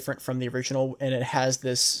completely different from the original, and it has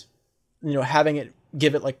this, having it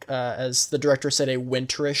give it like as the director said, a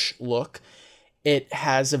winterish look. It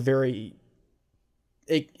has it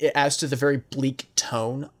adds to the very bleak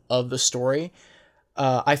tone of the story.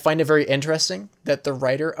 I find it very interesting that the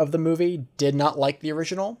writer of the movie did not like the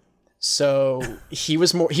original. So he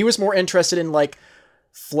was more interested in like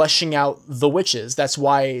fleshing out the witches. That's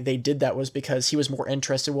why they did that, was because he was more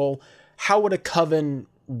interested. Well, how would a coven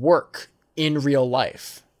work in real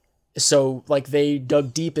life? So like they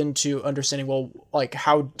dug deep into understanding, well, like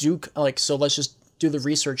so let's just do the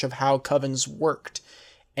research of how covens worked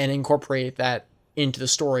and incorporate that into the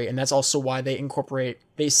story. And that's also why they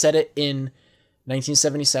set it in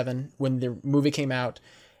 1977 when the movie came out,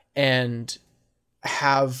 and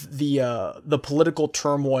have the political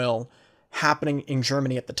turmoil happening in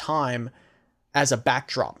Germany at the time as a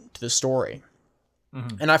backdrop to the story.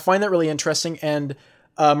 And I find that really interesting. And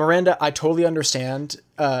Miranda, I totally understand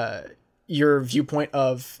your viewpoint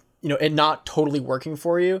of it not totally working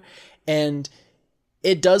for you, and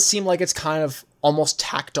it does seem like it's kind of almost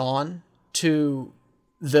tacked on to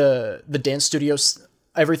the dance studios,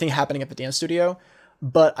 everything happening at the dance studio,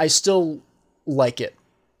 but I still like it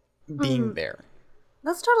being there.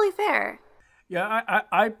 That's totally fair. Yeah,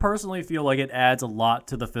 I personally feel like it adds a lot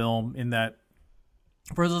to the film in that,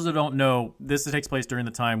 for those that don't know, this takes place during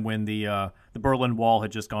the time when the Berlin Wall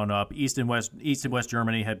had just gone up. East and West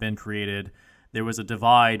Germany had been created. There was a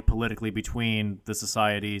divide politically between the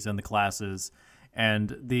societies and the classes,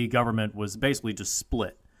 and the government was basically just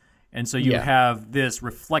split. And so you have this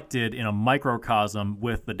reflected in a microcosm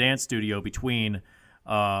with the dance studio between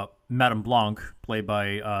Madame Blanc, played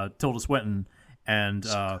by Tilda Swinton, and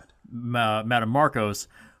Madame Marcos,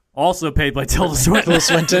 also played by Tilda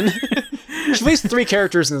Swinton. She plays 3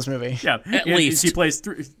 characters in this movie. Yeah, at least. She plays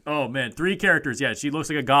 3. Oh man, 3 characters. Yeah, she looks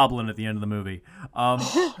like a goblin at the end of the movie.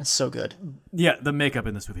 It's so good. Yeah, the makeup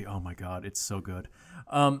in this movie. Oh my god, it's so good.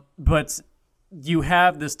 But you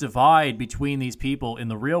have this divide between these people in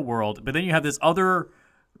the real world, but then you have this other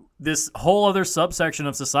this whole other subsection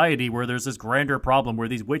of society where there's this grander problem where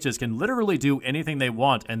these witches can literally do anything they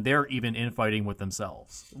want, and they're even infighting with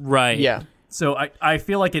themselves. Right. Yeah. So I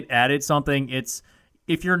feel like it added something. It's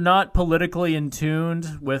if you're not politically in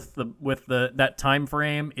tuned with that time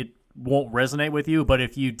frame, it won't resonate with you. But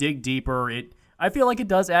if you dig deeper, I feel like it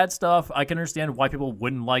does add stuff. I can understand why people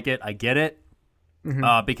wouldn't like it. I get it.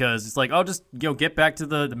 Because it's like, oh, just get back to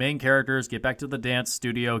the main characters, get back to the dance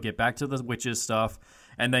studio, get back to the witches stuff,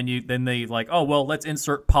 and then they like, oh well, let's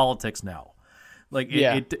insert politics now. Like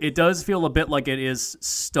it does feel a bit like it is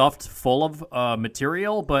stuffed full of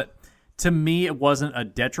material, but to me it wasn't a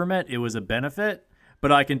detriment; it was a benefit.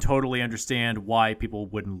 But I can totally understand why people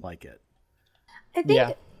wouldn't like it. I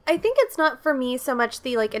think it's not for me so much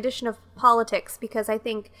the like addition of politics, because I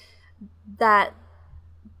think that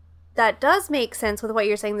does make sense with what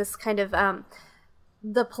you're saying. This kind of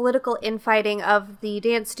the political infighting of the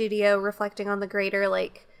dance studio reflecting on the greater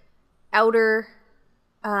like outer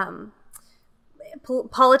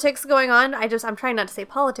politics going on. I'm trying not to say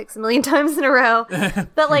politics a million times in a row,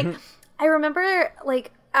 but like I remember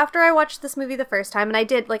like after I watched this movie the first time, and I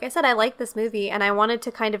did, like I said, I liked this movie and I wanted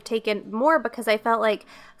to kind of take in more because I felt like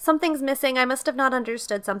something's missing. I must have not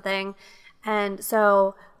understood something. And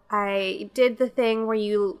so I did the thing where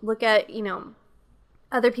you look at,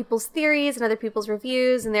 other people's theories and other people's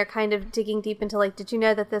reviews, and they're kind of digging deep into like, did you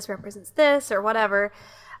know that this represents this or whatever?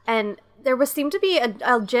 And there seemed to be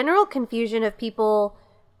a general confusion of people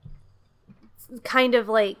kind of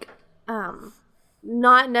like,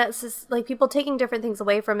 not necessarily like people taking different things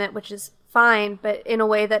away from it, which is fine, but in a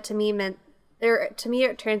way that to me meant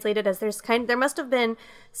it translated as there must have been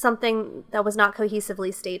something that was not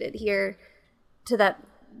cohesively stated here to that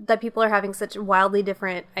people are having such wildly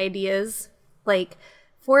different ideas. Like,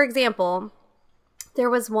 for example, there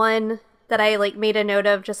was one that I like made a note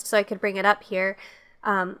of just so I could bring it up here.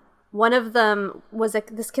 One of them was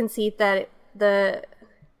this conceit that the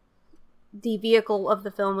vehicle of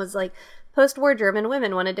the film was like, post-war German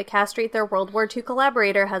women wanted to castrate their World War II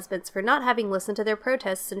collaborator husbands for not having listened to their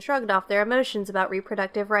protests and shrugged off their emotions about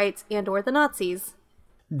reproductive rights and or the Nazis.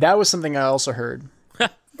 That was something I also heard.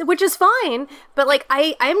 Which is fine, but like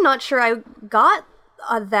I'm not sure I got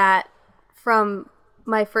that from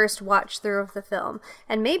my first watch through of the film,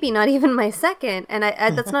 and maybe not even my second. And I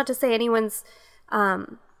that's not to say anyone's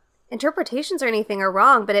interpretations or anything are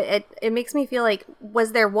wrong, but it makes me feel like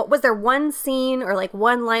was there one scene or like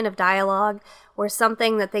one line of dialogue or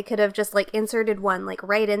something that they could have just like inserted one like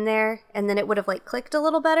right in there, and then it would have like clicked a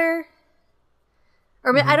little better.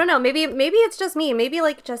 Or I don't know, maybe it's just me. Maybe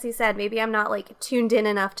like Jesse said, maybe I'm not like tuned in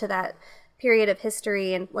enough to that period of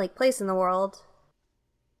history and like place in the world.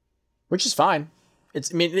 Which is fine.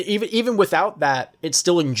 Even without that, it's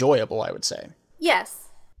still enjoyable, I would say. Yes.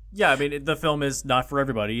 Yeah, I mean, the film is not for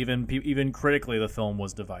everybody. Even critically, the film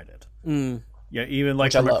was divided. Yeah, even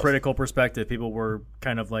like from a critical perspective, people were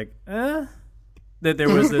kind of like, eh. That there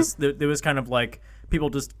was this, there was kind of like people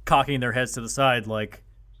just cocking their heads to the side, like,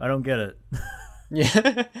 I don't get it.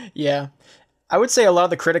 Yeah. I would say a lot of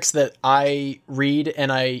the critics that I read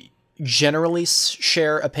and I generally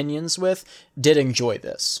share opinions with did enjoy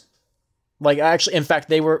this. Like, actually, in fact,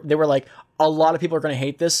 they were like, a lot of people are going to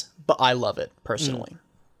hate this, but I love it personally.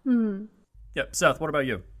 Yep. Seth, what about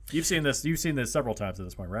you? You've seen this several times at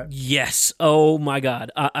this point, right? Yes. Oh my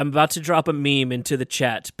God. I'm about to drop a meme into the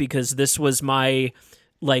chat because this was my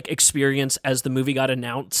like experience as the movie got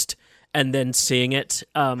announced and then seeing it.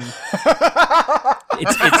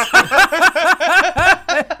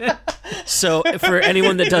 So for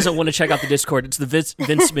anyone that doesn't want to check out the Discord, it's the Vince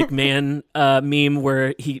McMahon meme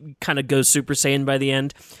where he kind of goes Super Saiyan by the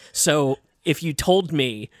end. So if you told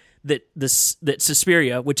me that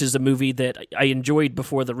Suspiria, which is a movie that I enjoyed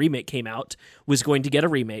before the remake came out, was going to get a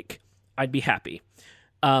remake, I'd be happy.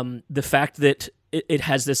 The fact that it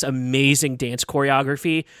has this amazing dance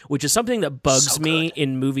choreography, which is something that bugs me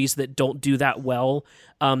in movies that don't do that well.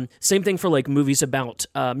 Same thing for like movies about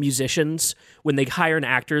musicians when they hire an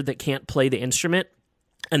actor that can't play the instrument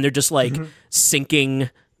and they're just like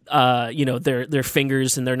syncing their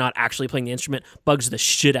fingers and they're not actually playing the instrument, bugs the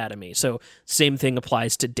shit out of me. So same thing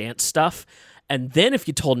applies to dance stuff. And then if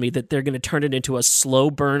you told me that they're going to turn it into a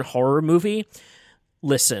slow burn horror movie,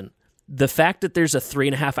 listen, the fact that there's a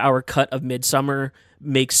 3.5 hour cut of Midsommar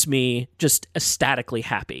makes me just ecstatically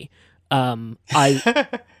happy.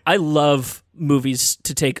 I love movies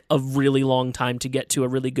to take a really long time to get to a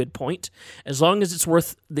really good point. As long as it's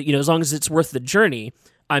worth the journey,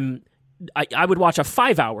 I would watch a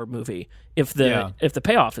 5 hour movie if the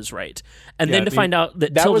payoff is right. And then to find out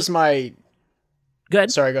that was my... Go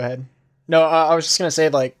ahead. Sorry, go ahead. No, I was just gonna say,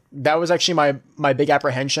 like, that was actually my big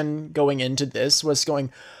apprehension going into this, was going,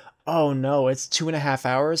 oh no, it's 2.5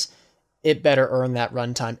 hours. It better earn that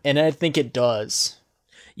runtime, and I think it does.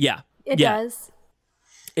 Yeah, It does.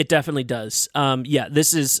 It definitely does.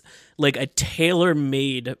 This is like a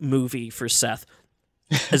tailor-made movie for Seth.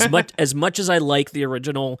 As much as I like the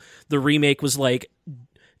original, the remake was like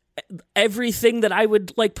everything that I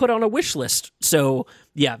would like put on a wish list. So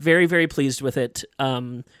yeah, very, very pleased with it.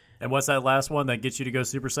 And what's that last one that gets you to go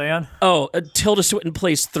Super Saiyan? Oh, Tilda Swinton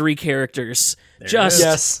plays 3 characters.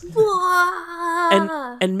 Yes.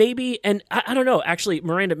 And maybe, and I don't know, actually,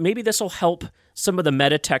 Miranda, maybe this will help some of the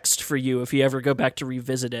meta text for you if you ever go back to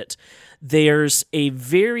revisit it. There's a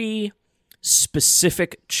very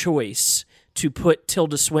specific choice to put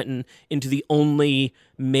Tilda Swinton into the only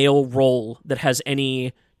male role that has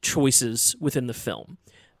any choices within the film.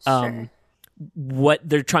 Sure. What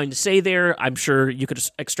they're trying to say there, I'm sure you could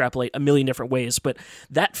extrapolate a million different ways, but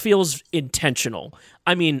that feels intentional.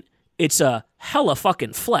 I mean, it's a hella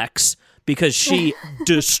fucking flex because she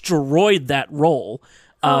destroyed that role.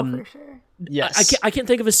 For sure. Yes. I can't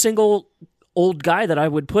think of a single old guy that I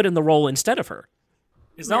would put in the role instead of her.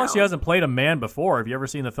 It's not like she hasn't played a man before. Have you ever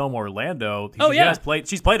seen the film Orlando?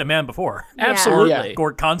 She's played a man before. Yeah. Absolutely.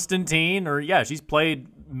 Or Constantine, or she's played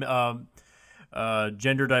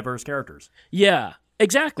gender diverse characters. Yeah,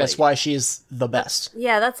 exactly. That's why she's the best.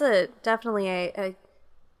 Yeah, that's definitely a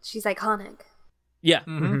she's iconic. Yeah,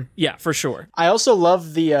 Mm-hmm. yeah, for sure. I also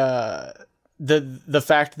love the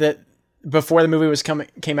fact that before the movie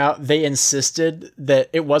came out, they insisted that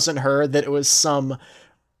it wasn't her, that it was some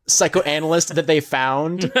psychoanalyst that they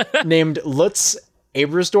found named Lutz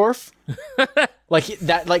Ebersdorf.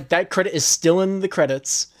 That credit is still in the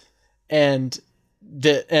credits, and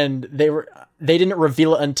they didn't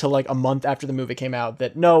reveal it until like a month after the movie came out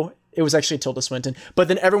that no, it was actually Tilda Swinton. But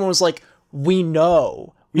then everyone was like, we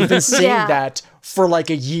know. We've been saying that for like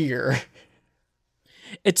a year.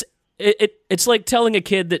 It's like telling a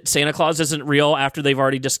kid that Santa Claus isn't real after they've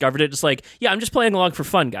already discovered it. It's like, yeah, I'm just playing along for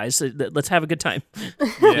fun, guys. Let's have a good time.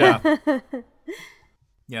 Yeah.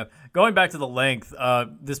 Yeah. Going back to the length,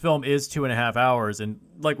 this film is 2.5 hours, and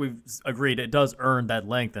like we've agreed, it does earn that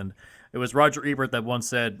length. And it was Roger Ebert that once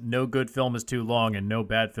said, "No good film is too long, and no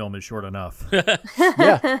bad film is short enough."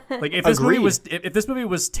 Yeah. Like if this movie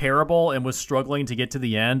was terrible and was struggling to get to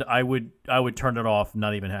the end, I would turn it off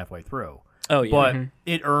not even halfway through. Oh yeah. But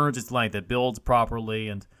it earns its length. It builds properly,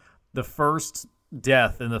 and the first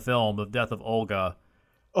death in the film, the death of Olga.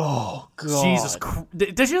 Oh God! Jesus Christ!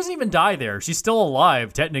 She doesn't even die there. She's still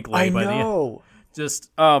alive technically. I by know.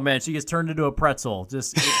 Oh man, she gets turned into a pretzel.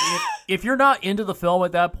 Just if you're not into the film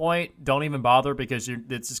at that point, don't even bother because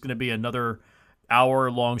it's just going to be another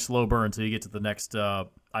hour-long slow burn until you get to the next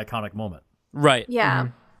iconic moment. Right. Yeah.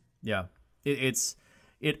 Yeah,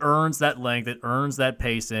 it earns that length, it earns that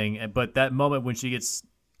pacing, but that moment when she gets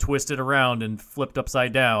twisted around and flipped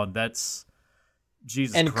upside down, that's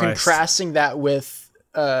Jesus and Christ. Contrasting that with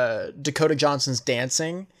Dakota Johnson's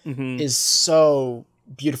dancing is so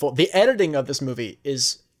beautiful. The editing of this movie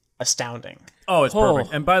is astounding. Oh, it's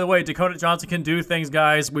perfect. And by the way, Dakota Johnson can do things,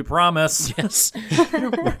 guys. We promise. Yes.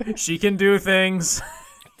 She can do things.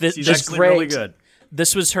 She's Just actually great. really good.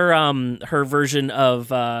 This was her version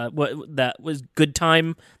of what that was Good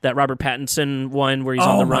Time, that Robert Pattinson one where he's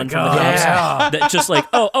on the run from the cops. Yeah. That's just like,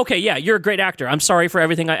 oh, okay, yeah, you're a great actor. I'm sorry for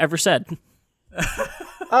everything I ever said.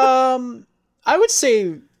 I would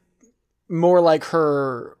say more like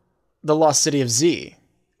The Lost City of Z.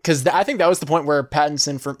 Because I think that was the point where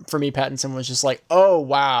Pattinson, for me, Pattinson was just like, oh,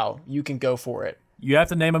 wow, you can go for it. You have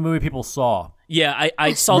to name a movie people saw. Yeah,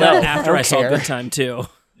 I saw that after I saw Good Time too.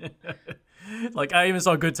 Like, I even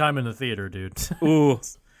saw Good Time in the theater, dude. Ooh.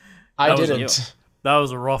 I didn't. That was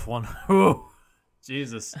a rough one. Ooh.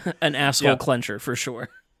 Jesus. An asshole clencher for sure.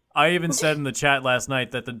 I even said in the chat last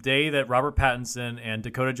night that the day that Robert Pattinson and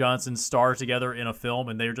Dakota Johnson star together in a film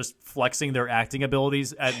and they're just flexing their acting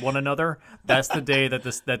abilities at one another, that's the day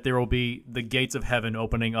that there will be the gates of heaven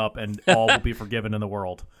opening up and all will be forgiven in the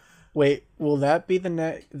world. Wait, will that be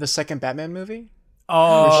the second Batman movie?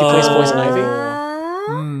 Oh. Where she plays Poison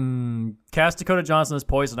Ivy? Cast Dakota Johnson as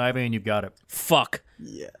Poison Ivy and you've got it. Fuck.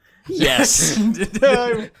 Yeah. Yes.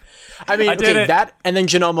 I mean, that and then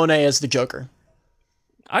Janelle Monáe as the Joker.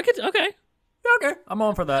 Okay. I'm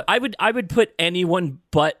on for that. I would put anyone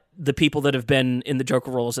but the people that have been in the Joker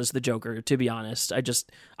roles as the Joker, to be honest.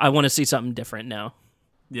 I want to see something different now.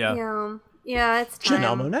 Yeah. Yeah, it's time.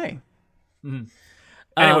 Janelle Monáe. Mm-hmm.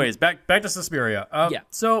 Anyways, back to Suspiria. Yeah.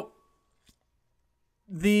 So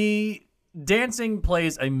the dancing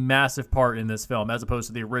plays a massive part in this film as opposed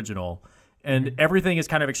to the original. and everything is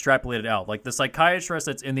kind of extrapolated out. Like the psychiatrist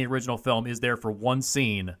that's in the original film is there for one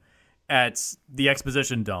scene at the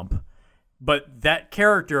exposition dump, but that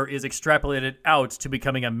character is extrapolated out to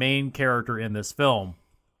becoming a main character in this film.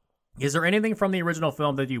 Is there anything from the original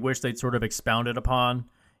film that you wish they'd sort of expounded upon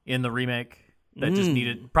in the remake that just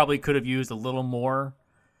probably could have used a little more?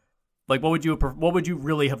 Like, what would you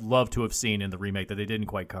really have loved to have seen in the remake that they didn't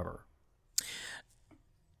quite cover?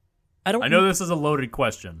 I know this is a loaded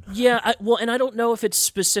question. Yeah, and I don't know if it's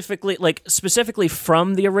specifically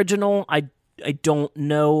from the original. I don't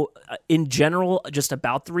know in general just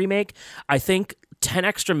about the remake. I think 10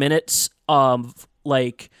 extra minutes of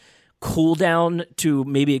cool down to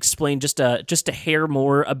maybe explain just a hair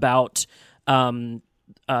more about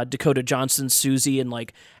Dakota Johnson's Susie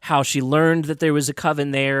and how she learned that there was a coven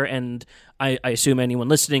there, and I assume anyone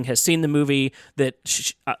listening has seen the movie,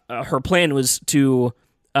 that her plan was to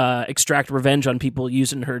extract revenge on people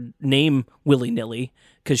using her name willy-nilly,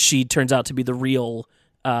 because she turns out to be the real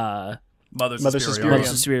Mother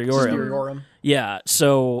Suspiriorum. Yeah,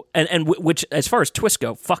 so and which, as far as twists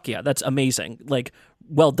go, fuck yeah, that's amazing.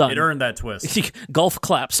 Well done. It earned that twist. Golf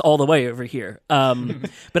claps all the way over here.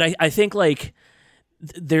 But I think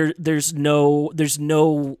there's no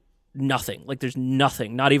nothing. There's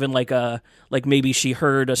nothing. Not even maybe she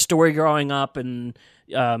heard a story growing up and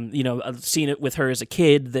I've seen it with her as a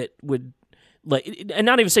kid that would and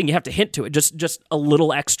not even saying you have to hint to it, just a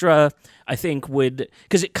little extra, I think would,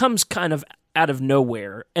 because it comes kind of out of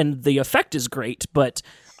nowhere and the effect is great, but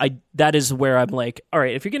that is where I'm like, all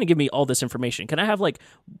right, if you're going to give me all this information, can I have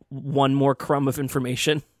one more crumb of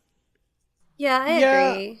information? Yeah, I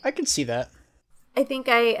agree. I can see that. I think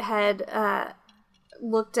I had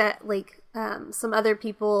looked at some other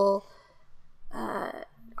people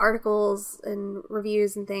articles and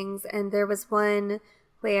reviews and things, and there was one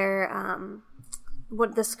where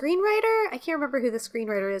the screenwriter, I can't remember who the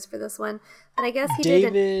screenwriter is for this one, but I guess he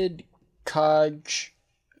David Kajganik.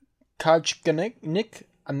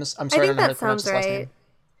 I'm sorry, I don't know how to pronounce his last name.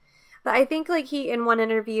 But I think he, in one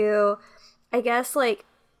interview, I guess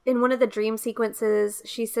in one of the dream sequences,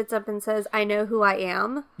 she sits up and says, "I know who I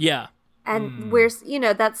am." Yeah. And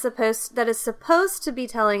that is supposed to be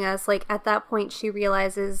telling us, at that point she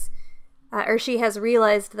realizes, or she has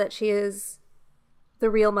realized that she is the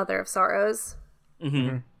real Mother of Sorrows.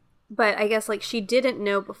 Mm-hmm. But I guess she didn't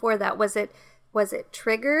know before that. Was it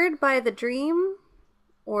triggered by the dream,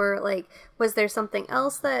 or was there something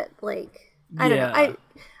else that I don't know.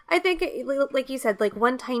 I think like you said,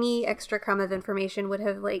 one tiny extra crumb of information would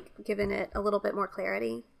have given it a little bit more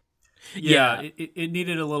clarity. Yeah, it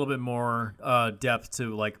needed a little bit more depth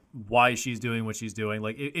to why she's doing what she's doing.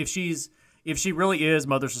 If she really is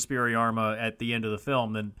Mother Suspiriorum at the end of the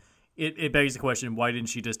film, then it begs the question: why didn't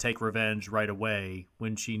she just take revenge right away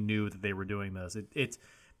when she knew that they were doing this? It's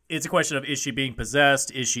a question of, is she being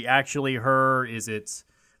possessed? Is she actually her? Is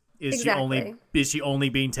she only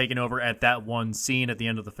being taken over at that one scene at the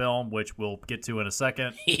end of the film, which we'll get to in a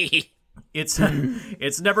second? It's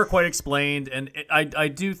never quite explained, and I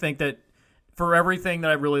do think that for everything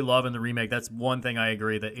that I really love in the remake, that's one thing I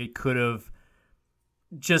agree that it could have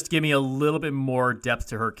just give me a little bit more depth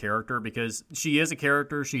to her character, because she is a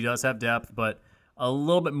character, she does have depth, but a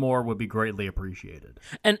little bit more would be greatly appreciated.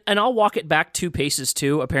 And I'll walk it back 2 paces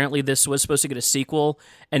too. Apparently this was supposed to get a sequel,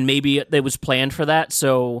 and maybe it was planned for that,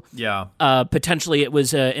 so yeah, potentially it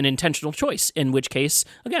was an intentional choice, in which case,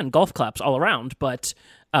 again, golf claps all around, but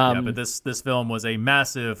but this film was a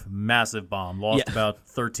massive bomb. Lost about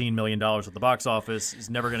 $13 million at the box office. Is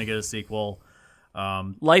never going to get a sequel.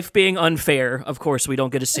 Life being unfair, of course, we don't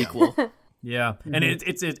get a sequel. Yeah, and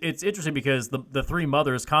it's interesting because the three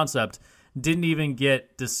mothers concept didn't even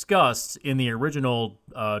get discussed in the original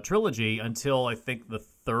trilogy until I think the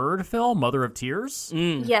 3rd film, Mother of Tears.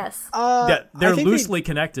 Yes. They're loosely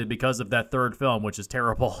connected because of that 3rd film, which is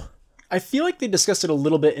terrible. I feel like they discussed it a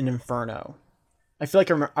little bit in Inferno. I feel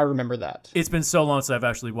like I remember that. It's been so long since I've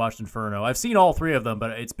actually watched Inferno. I've seen all 3 of them,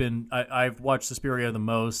 but I've watched Suspiria the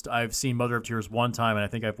most. I've seen Mother of Tears 1 time, and I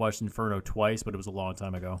think I've watched Inferno twice, but it was a long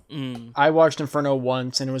time ago. I watched Inferno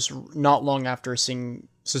once, and it was not long after seeing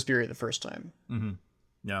Suspiria the first time. Mm-hmm.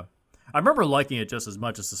 Yeah. I remember liking it just as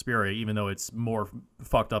much as Suspiria, even though it's more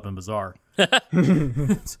fucked up and bizarre.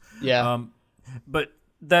 Yeah. But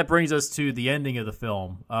that brings us to the ending of the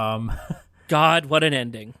film. God, what an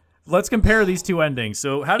ending. Let's compare these 2 endings.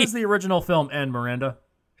 So how does the original film end, Miranda?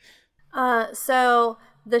 So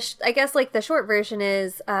I guess the short version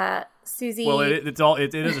is Susie. Well, it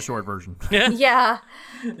is a short version. Yeah.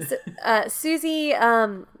 So, Susie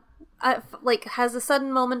has a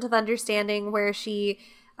sudden moment of understanding where she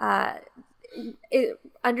it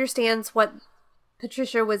understands what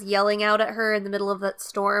Patricia was yelling out at her in the middle of that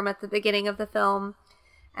storm at the beginning of the film,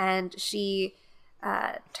 and she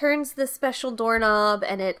turns the special doorknob,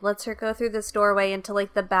 and it lets her go through this doorway into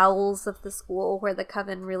like the bowels of the school where the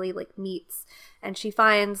coven really like meets, and she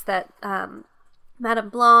finds that Madame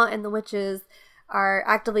Blanc and the witches are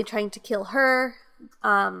actively trying to kill her,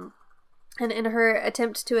 and in her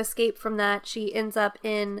attempt to escape from that, she ends up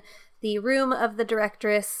in the room of the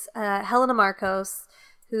directress, Helena Marcos,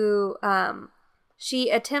 who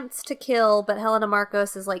she attempts to kill, but Helena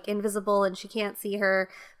Marcos is like invisible and she can't see her.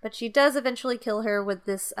 But she does eventually kill her with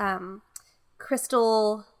this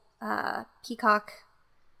crystal peacock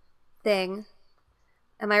thing.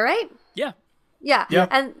 Am I right? Yeah. Yeah. Yeah.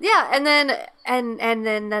 And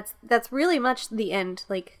then that's really much the end.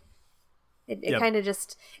 Like it kind of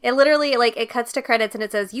just, it literally like it cuts to credits and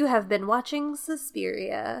it says, "You have been watching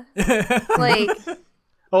Suspiria." Like,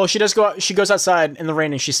 Oh, she does go out, she goes outside in the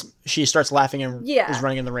rain and she starts laughing and Yeah. is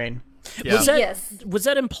running in the rain. Yeah. Was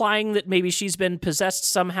that implying that maybe she's been possessed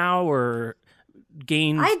somehow or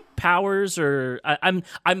gained powers? Or I'm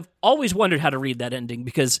always wondered how to read that ending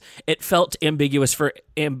because it felt ambiguous for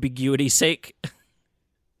ambiguity's sake.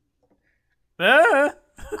 I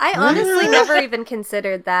honestly never even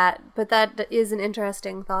considered that, but that is an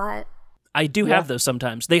interesting thought. I do have those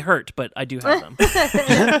sometimes. They hurt, but I do have them.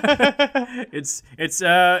 It's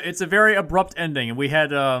a very abrupt ending, and we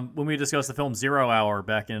had when we discussed the film 0 Hour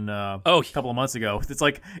back in a couple of months ago. It's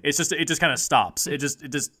like it just kind of stops. It just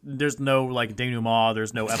there's no like denouement,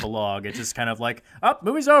 there's no epilogue. It's just kind of like, oh,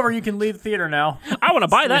 movie's over. You can leave the theater now. I want to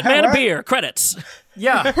buy that man a beer. Credits.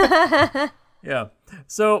 Yeah, yeah.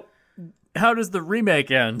 So, how does the remake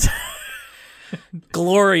end?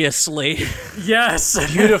 Gloriously. Yes.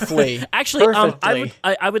 Beautifully. Actually, Perfectly.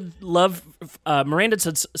 I would love, Miranda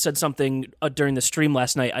said something during the stream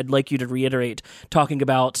last night I'd like you to reiterate, talking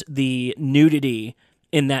about the nudity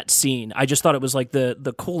in that scene. I just thought it was like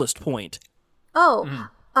the coolest point. Oh,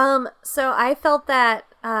 so I felt that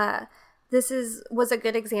this was a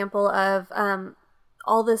good example of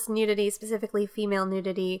all this nudity, specifically female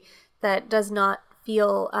nudity, that does not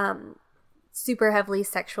feel super heavily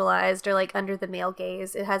sexualized or like under the male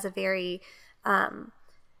gaze. It has a very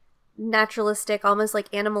naturalistic, almost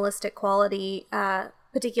like animalistic quality,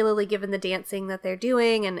 particularly given the dancing that they're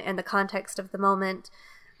doing and the context of the moment.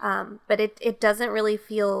 But it doesn't really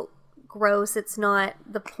feel gross. It's not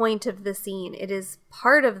the point of the scene. It is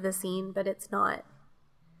part of the scene, but it's not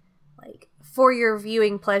like for your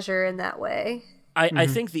viewing pleasure in that way. I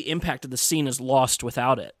think the impact of the scene is lost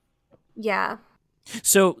without it. Yeah.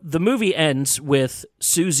 So the movie ends with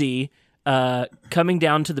Susie coming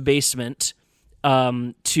down to the basement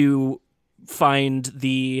to find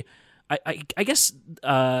the, I guess,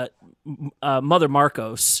 Mother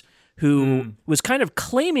Marcos, who was kind of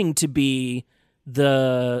claiming to be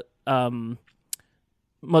the Mother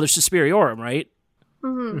Suspiriorum, right?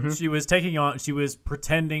 Mm-hmm. She was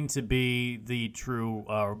pretending to be the true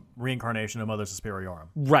reincarnation of Mother Suspiriorum.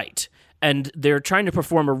 Right. And they're trying to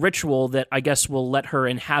perform a ritual that I guess will let her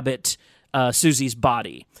inhabit Susie's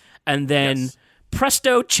body. And then,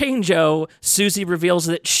 presto changeo, Susie reveals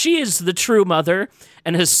that she is the true mother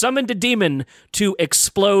and has summoned a demon to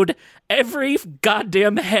explode every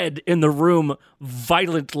goddamn head in the room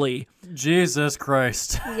violently. Jesus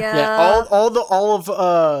Christ. Yeah. All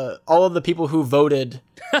of the people who voted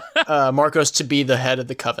Marcos to be the head of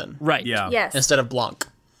the coven. Right. Yeah. Yes. Instead of Blanc.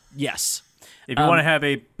 Yes. If you want to have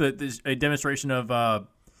a demonstration of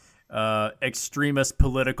extremist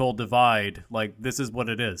political divide, like, this is what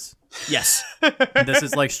it is. Yes. This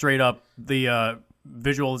is like straight up the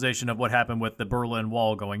visualization of what happened with the Berlin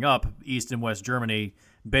Wall going up. East and West Germany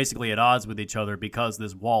basically at odds with each other because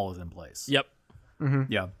this wall is in place. Yep. Mm-hmm.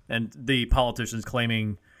 Yeah, and the politicians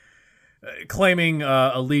claiming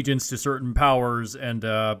allegiance to certain powers and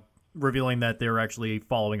revealing that they're actually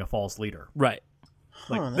following a false leader. Right.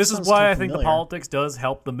 Like, this is why I think the politics does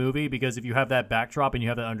help the movie, because if you have that backdrop and you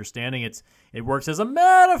have that understanding, it works as a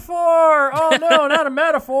metaphor. Oh no, not a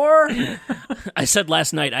metaphor. I said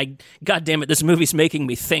last night, God damn it, this movie's making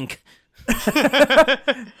me think.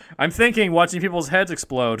 I'm thinking, watching people's heads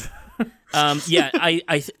explode.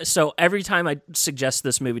 So every time I suggest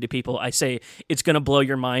this movie to people, I say it's going to blow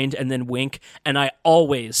your mind and then wink. And I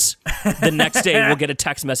always, the next day, will get a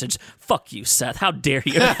text message. Fuck you, Seth. How dare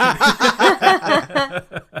you? Yeah.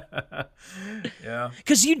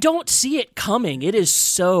 Because you don't see it coming. It is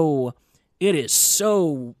so,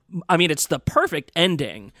 I mean, it's the perfect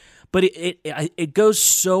ending, but it goes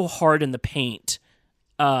so hard in the paint.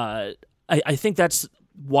 I think that's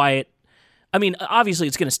why I mean, obviously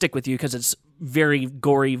it's going to stick with you because it's very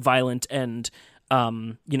gory, violent, and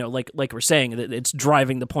like we're saying, that it's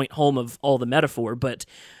driving the point home of all the metaphor. But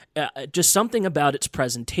just something about its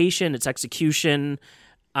presentation, its execution,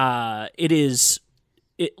 all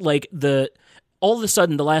of a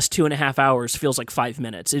sudden the last 2.5 hours feels like 5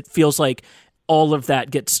 minutes. It feels like all of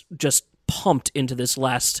that gets just pumped into this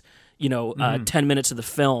last 10 minutes of the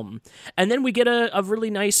film. And then we get a really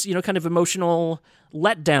nice, kind of emotional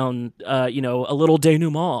letdown, a little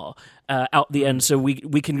denouement out the end, so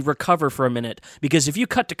we can recover for a minute. Because if you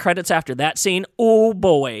cut to credits after that scene, oh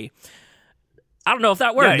boy, I don't know if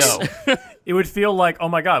that works. Yeah, no. It would feel like, oh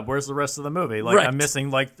my God, where's the rest of the movie? Like, Right. I'm missing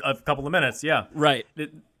like a couple of minutes. Yeah. Right.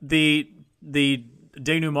 The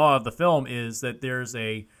denouement of the film is that there's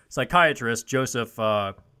a psychiatrist, Joseph,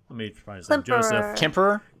 let me find his name. Joseph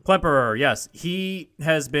Klemperer, yes. He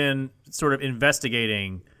has been sort of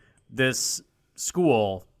investigating this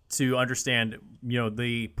school to understand,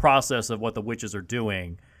 the process of what the witches are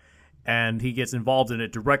doing. And he gets involved in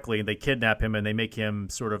it directly, and they kidnap him, and they make him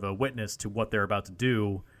sort of a witness to what they're about to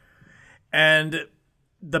do. And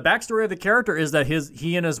the backstory of the character is that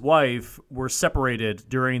he and his wife were separated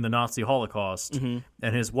during the Nazi Holocaust, and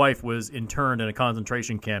his wife was interned in a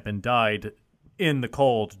concentration camp and died in the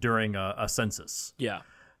cold during a census. Yeah.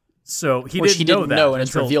 So he Which didn't know that. and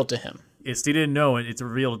it's revealed to him. He didn't know, and it's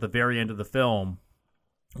revealed at the very end of the film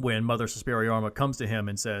when Mother Suspiriorum comes to him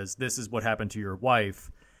and says, "This is what happened to your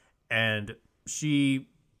wife." And she,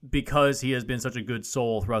 because he has been such a good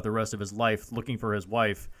soul throughout the rest of his life looking for his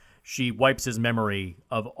wife, she wipes his memory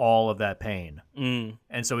of all of that pain.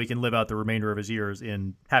 And so he can live out the remainder of his years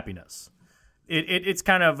in happiness. It's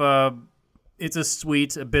kind of it's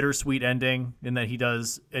a bittersweet ending in that he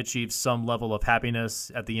does achieve some level of happiness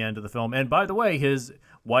at the end of the film. And by the way, his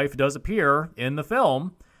wife does appear in the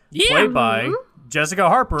film, played by Jessica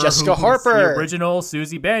Harper. Who's the original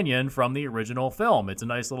Susie Bannion from the original film. It's a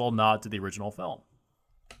nice little nod to the original film.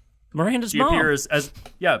 Miranda's she mom. appears as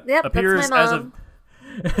appears as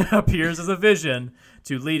appears as a vision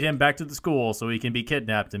to lead him back to the school so he can be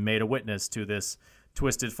kidnapped and made a witness to this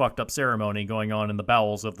twisted, fucked up ceremony going on in the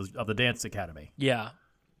bowels of the dance academy. Yeah.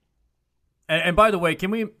 And by the way,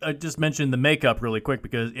 can we just mention the makeup really quick?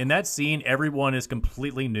 Because in that scene, everyone is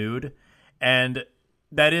completely nude, and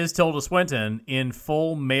that is Tilda Swinton in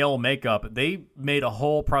full male makeup. They made a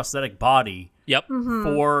whole prosthetic body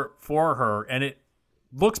for her, and it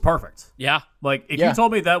looks perfect. Yeah. Like, if you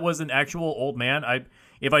told me that was an actual old man,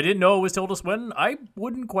 if I didn't know it was Tilda Swinton, I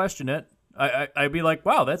wouldn't question it. I'd be like,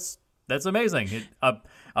 wow, that's amazing.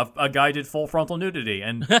 A guy did full frontal nudity,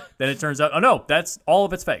 and then it turns out, oh no, that's all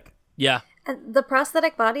of it's fake. Yeah. And the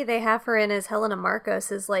prosthetic body they have her in as Helena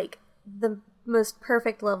Marcos is like the most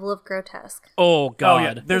perfect level of grotesque. Oh God. Oh,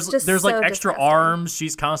 yeah. There's like extra arms.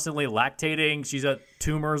 She's constantly lactating. She's got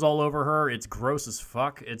tumors all over her. It's gross as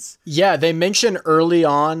fuck. They mention early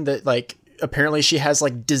on that like apparently she has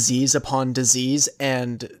like disease upon disease,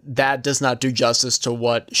 and that does not do justice to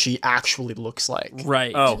what she actually looks like.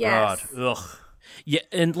 Right. Oh Yes. God. Ugh. Yeah,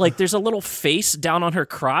 and like there's a little face down on her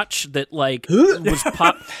crotch that like was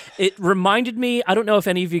pop. It reminded me. I don't know if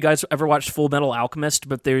any of you guys ever watched Full Metal Alchemist,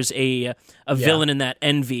 but there's a villain in that,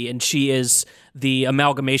 Envy, and she is the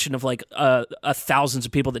amalgamation of like thousands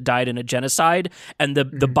of people that died in a genocide, and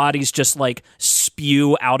the bodies just like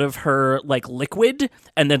spew out of her like liquid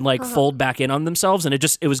and then like fold back in on themselves, and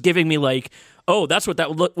it was giving me like, oh, that's what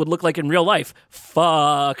that would look like in real life.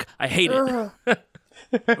 Fuck, I hate it.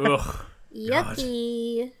 Ugh.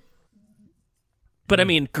 Yucky. But I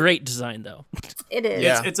mean, great design though. It is.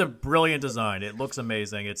 Yeah. It's a brilliant design. It looks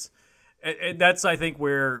amazing. That's I think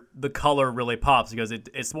where the color really pops, because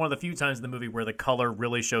it's one of the few times in the movie where the color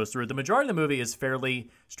really shows through. The majority of the movie is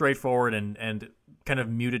fairly straightforward and kind of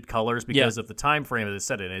muted colors because of the time frame that it's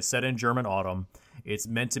set in. It's set in German autumn. It's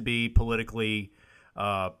meant to be politically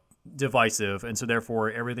divisive, and so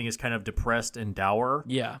therefore everything is kind of depressed and dour.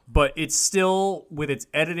 Yeah. But it's still, with its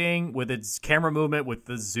editing, with its camera movement, with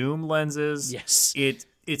the zoom lenses, Yes.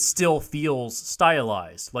 it still feels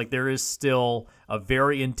stylized. Like there is still a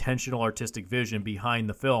very intentional artistic vision behind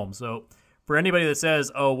the film. So for anybody that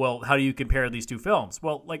says, oh, well, how do you compare these two films?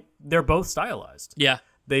 Well, like they're both stylized. Yeah.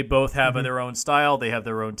 They both have their own style. They have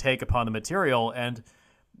their own take upon the material, and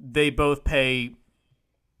they both pay.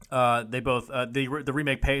 The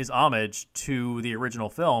remake pays homage to the original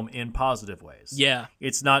film in positive ways. Yeah.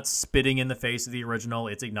 It's not spitting in the face of the original.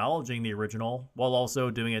 It's acknowledging the original while also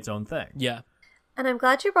doing its own thing. Yeah. And I'm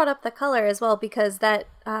glad you brought up the color as well, because that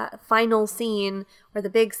final scene, or the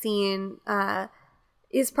big scene,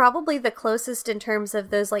 is probably the closest in terms of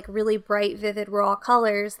those like really bright, vivid, raw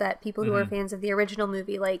colors that people who are fans of the original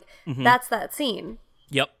movie, like, that's that scene.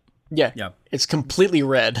 Yep. Yeah. Yeah. It's completely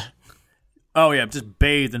red. Oh yeah, just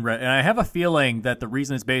bathed in red. And I have a feeling that the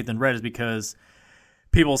reason it's bathed in red is because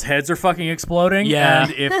people's heads are fucking exploding. Yeah.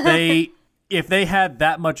 And if they had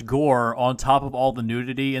that much gore on top of all the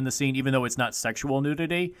nudity in the scene, even though it's not sexual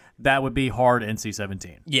nudity, that would be hard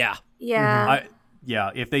NC-17. Yeah. Yeah.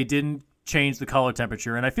 If they didn't change the color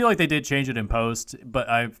temperature, and I feel like they did change it in post, but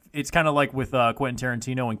it's kind of like with Quentin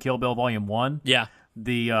Tarantino and Kill Bill Volume 1. Yeah.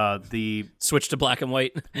 The Switch to black and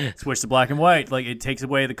white. switch to black and white, like it takes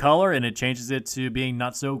away the color and it changes it to being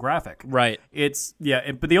not so graphic. Right.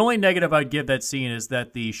 But the only negative I'd give that scene is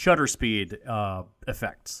that the shutter speed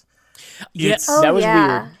effects. Yes. That was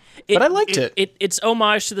weird. But I liked it. It's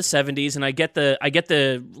homage to the 70s, and I get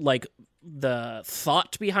the like the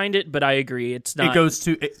thought behind it, but I agree it's not.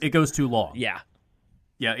 It goes too long. Yeah.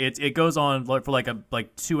 Yeah, it goes on for like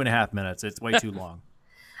 2.5 minutes. It's way too long.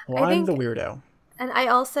 Well, I I'm think- the weirdo. And I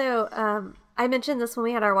also, I mentioned this when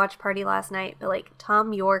we had our watch party last night, but like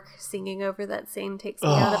Tom York singing over that scene takes me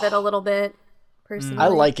out of it a little bit, personally. I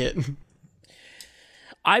like it.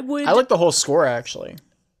 I like the whole score, actually.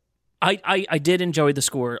 I did enjoy the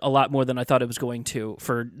score a lot more than I thought it was going to,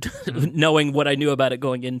 for knowing what I knew about it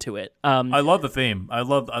going into it. I love the theme. I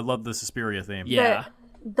love the Suspiria theme. Yeah.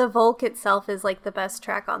 The Volk itself is like the best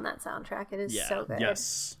track on that soundtrack. It is so good.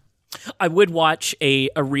 Yes. I would watch a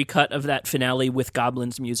recut of that finale with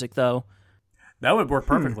Goblin's music, though. That would work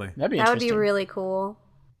perfectly. That'd be That would interesting. be really cool.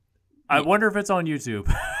 I wonder if it's on YouTube.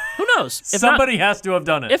 Who knows? If Somebody has to have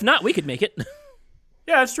done it. not, if not, we could make it.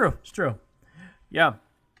 Yeah, it's true. It's true. Yeah.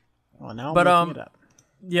 Well, now But, I'm looking it up.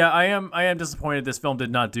 Yeah, I am disappointed this film did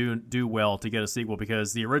not do well to get a sequel,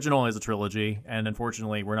 because the original is a trilogy, and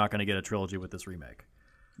unfortunately we're not going to get a trilogy with this remake.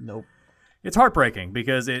 Nope. It's heartbreaking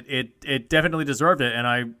because it definitely deserved it, and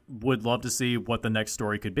I would love to see what the next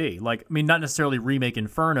story could be. Like, I mean, not necessarily remake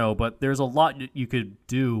Inferno, but there's a lot you could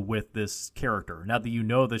do with this character. Now that you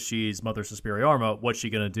know that she's Mother Suspiriorum, what's she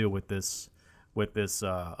going to do with this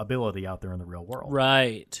ability out there in the real world?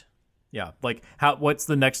 Right. Yeah, like what's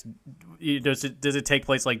the next? Does it take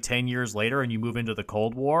place like 10 years later, and you move into the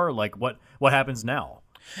Cold War? Like what happens now?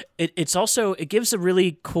 It's also, it gives a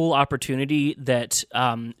really cool opportunity that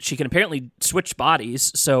she can apparently switch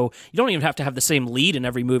bodies, so you don't even have to have the same lead in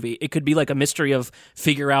every movie. It could be like a mystery of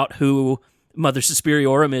figure out who Mother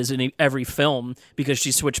Suspiriorum is in every film, because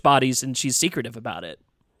she switched bodies and she's secretive about it.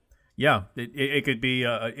 Yeah, it could be.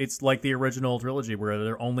 It's like the original trilogy where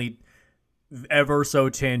they're only ever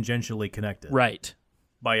so tangentially connected, Right.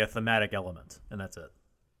 by a thematic element, and that's it.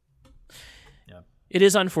 Yeah, It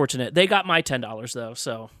is unfortunate. They got my $10 though,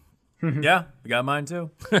 so yeah, I got mine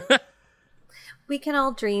too. We can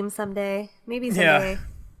all dream someday. Maybe someday.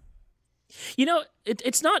 you know,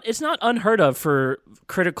 it's not unheard of for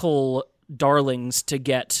critical darlings to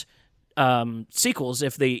get sequels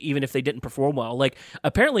if they didn't perform well. Like,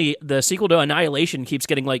 apparently the sequel to Annihilation keeps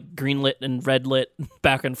getting like greenlit and redlit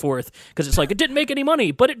back and forth, because it's like it didn't make any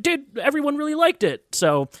money, but it did. Everyone really liked it,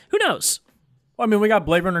 so who knows? Well, I mean, we got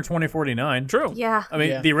Blade Runner 2049. True. Yeah. I mean,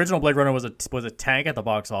 Yeah. the original Blade Runner was a tank at the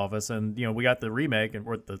box office, and we got the remake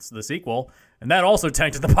or the sequel, and that also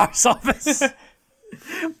tanked at the box office.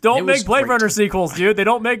 Don't It was make Blade great. Runner sequels, dude. They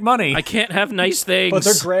don't make money. I can't have nice things. But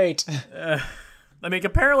they're great. I mean,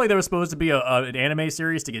 apparently there was supposed to be an anime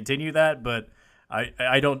series to continue that, but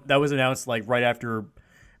I don't. That was announced like right after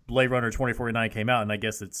Blade Runner 2049 came out, and I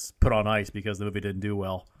guess it's put on ice because the movie didn't do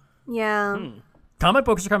well. Yeah. Comic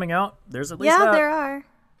books are coming out. There's at least Yeah, that. there are.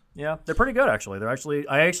 Yeah, they're pretty good actually.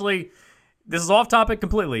 This is off topic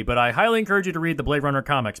completely, but I highly encourage you to read the Blade Runner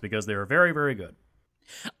comics because they are very, very good.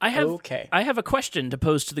 I have Okay. I have a question to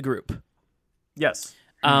pose to the group. Yes.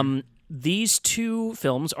 These two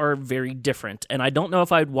films are very different, and I don't know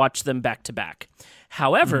if I'd watch them back to back.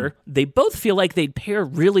 However, they both feel like they'd pair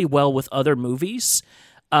really well with other movies.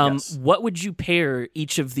 Yes. What would you pair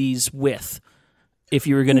each of these with if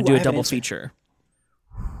you were going to do I a have an double answer. feature?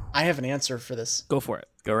 I have an answer for this. Go for it.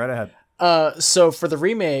 Go right ahead. So for the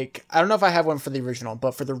remake, I don't know if I have one for the original,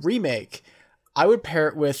 but for the remake, I would pair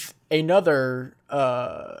it with another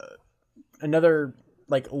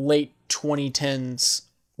like late 2010s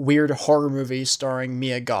weird horror movie starring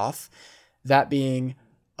Mia Goth, that being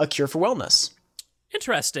A Cure for Wellness.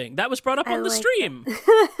 Interesting. That was brought up I on the like stream.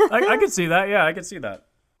 I could see that. Yeah, I could see that.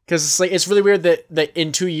 Because it's really weird that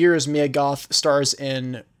in 2 years Mia Goth stars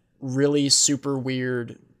in really super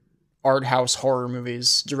weird art house horror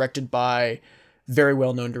movies directed by very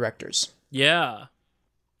well-known directors. Yeah.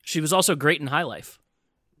 She was also great in High Life.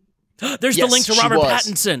 There's the Yes, link to she Robert was.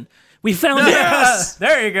 Pattinson. We found it. Yes,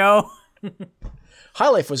 there you go. High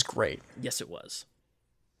Life was great. Yes, it was.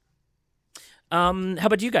 How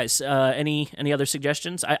about you guys? Any other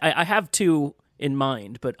suggestions? I have two in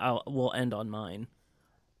mind, but we'll end on mine.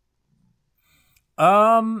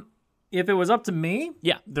 If it was up to me,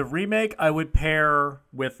 Yeah. the remake I would pair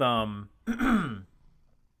with I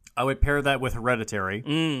would pair that with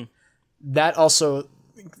Hereditary. That also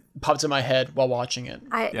popped in my head while watching it.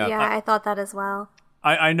 I thought that as well.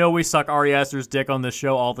 I know we suck Ari Aster's dick on this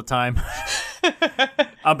show all the time,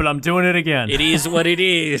 but I'm doing it again. It is what it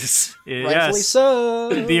is. Rightfully Yes. so.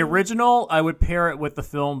 The original, I would pair it with the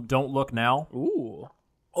film Don't Look Now. Ooh.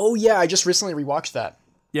 Oh yeah, I just recently rewatched that.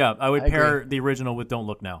 Yeah, I would I pair agree. the original with Don't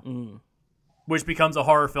Look Now, which becomes a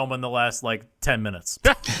horror film in the last 10 minutes.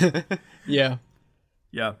 Yeah.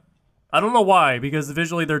 Yeah. I don't know why, because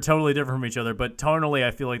visually they're totally different from each other, but tonally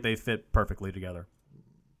I feel like they fit perfectly together.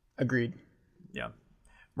 Agreed. Yeah.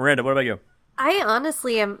 Miranda, what about you? I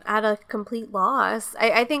honestly am at a complete loss.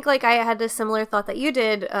 I think I had a similar thought that you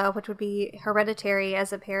did, which would be Hereditary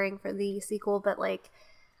as a pairing for the sequel, but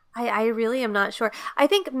I really am not sure. I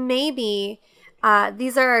think maybe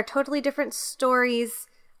these are totally different stories,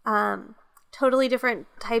 totally different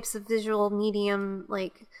types of visual medium,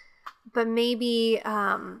 but maybe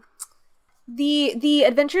the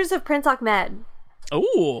Adventures of Prince Ahmed.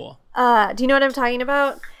 Ooh. Do you know what I'm talking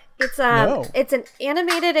about? It's No. It's an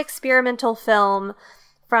animated experimental film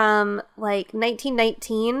from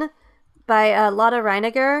 1919 by Lotte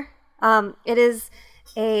Reiniger. It is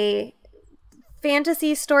a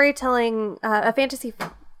fantasy storytelling, a fantasy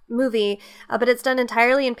movie, but it's done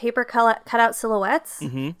entirely in paper cutout silhouettes.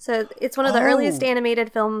 So it's one of the earliest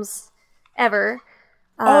animated films ever.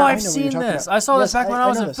 I've know what seen you're talking this. about. I saw this Yes, back when I I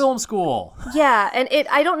was know in this. film school. Yeah, and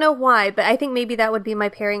I don't know why, but I think maybe that would be my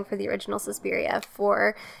pairing for the original Suspiria,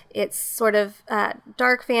 for its sort of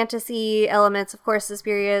dark fantasy elements. Of course,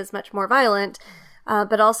 Suspiria is much more violent,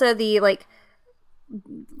 but also the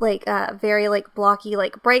very blocky,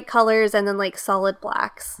 bright colors and then solid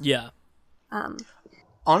blacks. Yeah.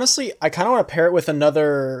 Honestly, I kind of want to pair it with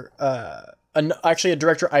another, actually a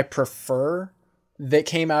director I prefer that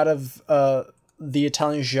came out of the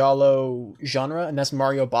Italian giallo genre, and that's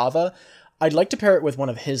Mario Bava. I'd like to pair it with one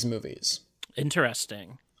of his movies,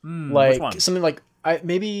 Interesting. Which one? something like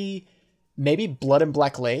maybe Blood and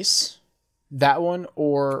Black Lace, that one,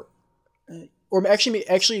 or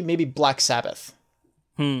actually maybe Black Sabbath,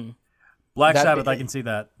 Black That- Sabbath, I can see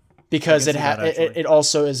that. because I can see that, actually. it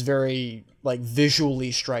also is very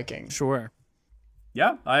visually striking. Sure.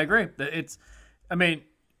 Yeah, I agree.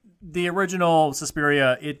 The original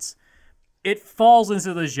Suspiria, it falls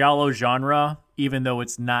into the giallo genre, even though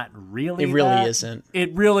it's not really. It really that. isn't.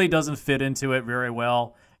 It really doesn't fit into it very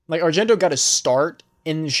well. Argento got his start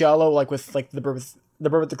in giallo, with the Bird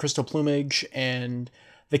with the Crystal Plumage and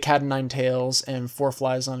The Cat and Nine Tails and Four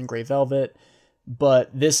Flies on Grey Velvet, but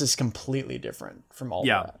this is completely different from all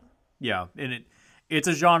Yeah, that. yeah, and it's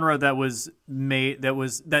a genre that was made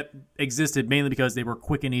that existed mainly because they were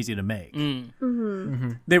quick and easy to make.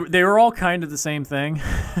 They were all kind of the same thing.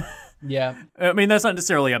 Yeah. I mean, that's not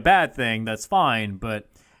necessarily a bad thing. That's fine, but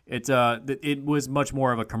it was much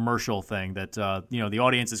more of a commercial thing that the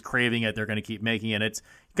audience is craving it. They're going to keep making it. It's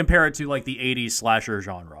compare it to the 80s slasher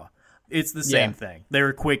genre. It's the same thing. They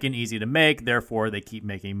were quick and easy to make, therefore they keep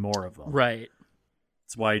making more of them. Right.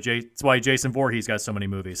 It's why Jason Voorhees got so many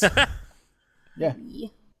movies. Yeah.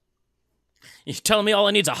 You telling me all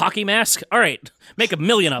I need is a hockey mask? All right, make 1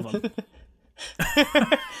 million of them.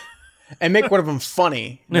 And make one of them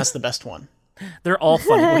funny, and that's the best one. They're all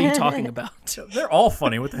funny. What are you talking about? They're all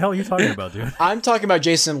funny. What the hell are you talking about, dude? I'm talking about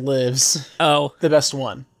Jason Lives, Oh, the best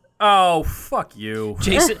one. Oh, fuck you.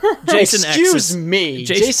 Jason Excuse X. me.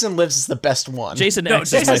 Jason Lives is the best one. Jason No,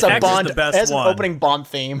 X. It is has Jason a X is Bond. the best it has one. an opening Bond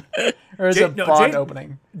theme. Or is a Bond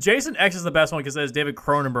opening. Jason X is the best one because it has David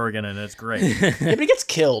Cronenberg in it, and it's great. Yeah, but he gets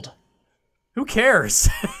killed. Who cares?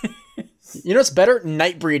 You know what's better?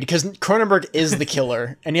 Nightbreed, because Cronenberg is the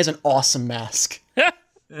killer, and he has an awesome mask.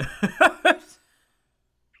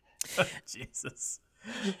 Jesus.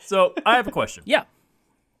 So I have a question. Yeah.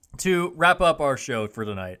 To wrap up our show for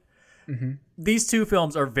tonight, these two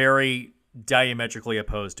films are very diametrically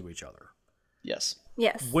opposed to each other. Yes.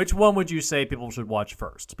 Yes. Which one would you say people should watch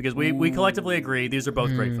first? Because we collectively agree these are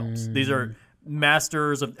both great films. These are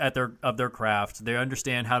masters of their craft. They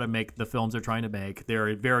understand how to make the films they're trying to make.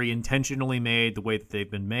 They're very intentionally made the way that they've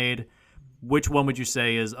been made. Which one would you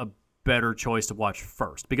say is a better choice to watch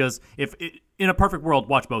first? Because in a perfect world,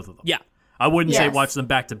 watch both of them. Yeah. I wouldn't say Yes. watch them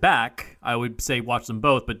back to back. I would say watch them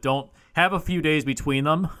both, but don't have a few days between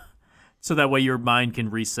them so that way your mind can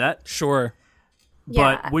reset. Sure.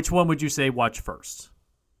 Yeah. But which one would you say watch first?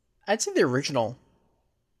 I'd say the original.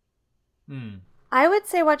 I would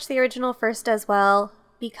say watch the original first as well,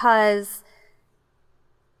 because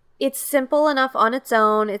it's simple enough on its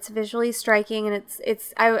own. It's visually striking, and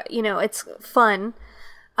it's fun.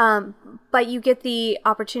 But you get the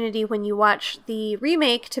opportunity when you watch the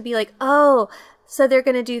remake to be like, oh, so they're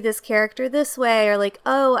going to do this character this way, or like,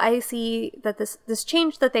 oh, I see that this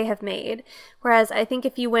change that they have made. Whereas I think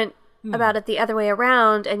if you went about it the other way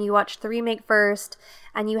around and you watched the remake first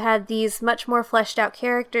and you had these much more fleshed out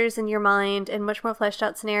characters in your mind and much more fleshed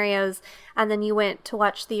out scenarios, and then you went to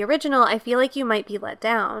watch the original, I feel like you might be let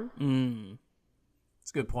down. It's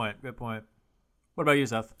a good point. What about you,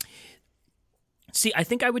 Seth? See, I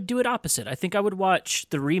think I would do it opposite. I think I would watch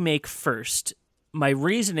the remake first. My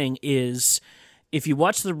reasoning is, if you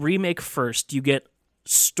watch the remake first, you get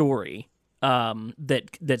story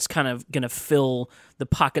that's kind of going to fill the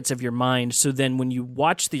pockets of your mind. So then when you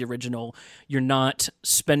watch the original, you're not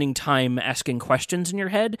spending time asking questions in your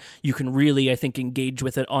head. You can really, I think, engage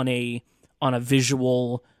with it on a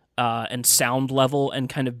visual and sound level and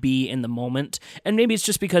kind of be in the moment. And maybe it's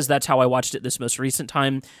just because that's how I watched it this most recent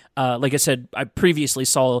time. Like I said, I previously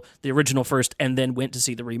saw the original first and then went to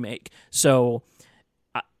see the remake. So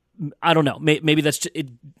I don't know. Maybe that's just,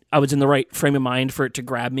 I was in the right frame of mind for it to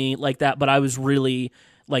grab me like that, but I was really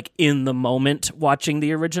like in the moment watching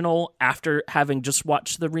the original after having just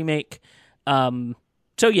watched the remake.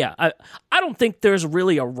 So yeah, I don't think there's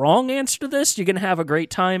really a wrong answer to this. You're going to have a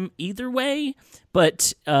great time either way,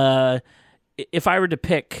 but if I were to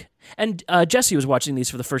pick, and Jessie was watching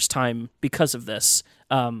these for the first time because of this,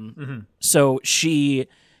 so she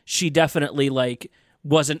definitely like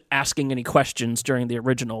wasn't asking any questions during the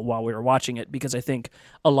original while we were watching it, because I think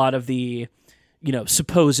a lot of the,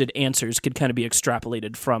 supposed answers could kind of be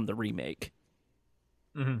extrapolated from the remake.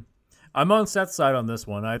 I'm on Seth's side on this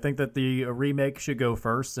one. I think that the remake should go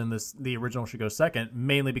first and the original should go second,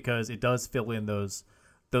 mainly because it does fill in those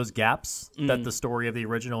gaps that the story of the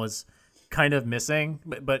original is kind of missing,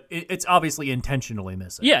 but it's obviously intentionally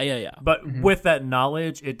missing. Yeah. But with that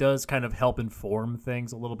knowledge, it does kind of help inform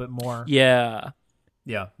things a little bit more. Yeah.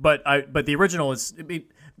 Yeah, but the original is,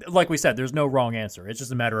 like we said, there's no wrong answer. It's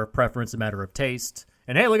just a matter of preference, a matter of taste.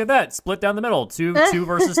 And hey, look at that, split down the middle, two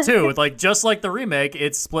versus two. It's like just like the remake,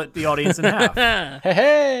 it split the audience in half.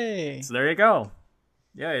 Hey. So there you go.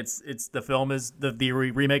 Yeah, it's the film is the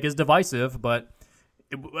remake is divisive, but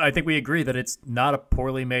I think we agree that it's not a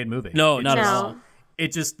poorly made movie. No, not at all.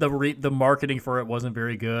 It just the marketing for it wasn't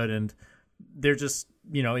very good, and they're just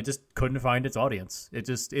it just couldn't find its audience. It's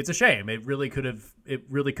a shame. It really could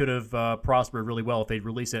have prospered really well if they'd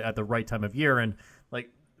released it at the right time of year. And like,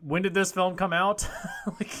 when did this film come out?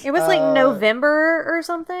 It was like November or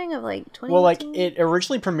something of like 2018. Well, like it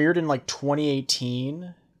originally premiered in like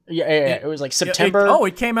 2018. Yeah, it was like September.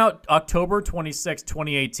 It came out October 26,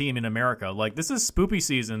 2018 in America. Like, this is spoopy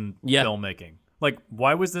season filmmaking. Like,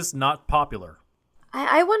 why was this not popular?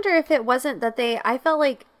 I wonder if it wasn't that I felt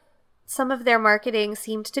like some of their marketing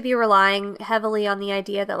seemed to be relying heavily on the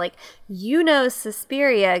idea that, like,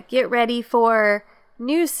 Suspiria, get ready for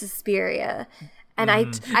new Suspiria. And I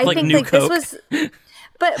like think new like Coke. this was,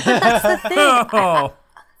 but that's the thing.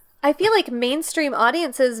 I feel like mainstream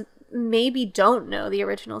audiences maybe don't know the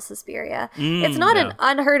original Suspiria. It's not an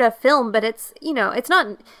unheard of film, but it's it's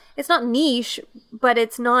not niche, but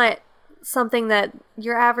it's not something that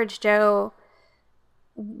your average Joe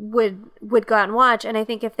would go out and watch. And I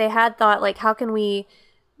think if they had thought, like, how can we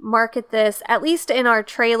market this, at least in our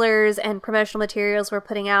trailers and promotional materials we're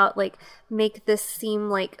putting out, like, make this seem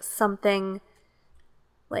like something,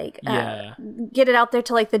 like, get it out there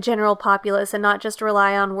to, like, the general populace and not just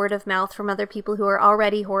rely on word of mouth from other people who are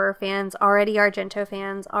already horror fans, already Argento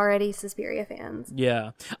fans, already Suspiria fans.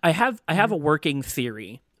 Yeah. I have a working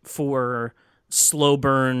theory for slow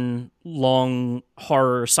burn, long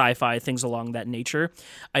horror, sci-fi, things along that nature.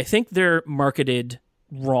 I think they're marketed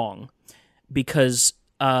wrong because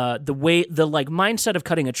the mindset of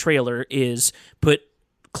cutting a trailer is put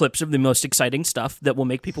clips of the most exciting stuff that will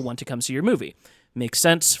make people want to come see your movie. Makes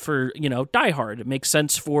sense for, Die Hard. It makes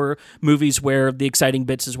sense for movies where the exciting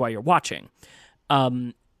bits is why you're watching.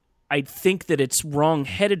 I think that it's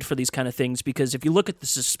wrong-headed for these kind of things because if you look at the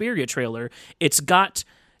Suspiria trailer, it's got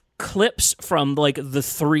clips from like the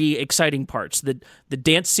three exciting parts: the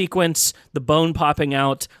dance sequence, the bone popping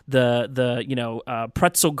out, the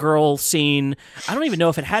pretzel girl scene. I don't even know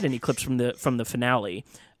if it had any clips from the finale.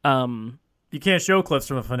 You can't show clips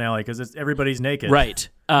from a finale because everybody's naked, right?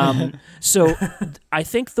 So I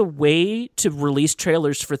think the way to release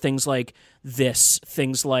trailers for things like this,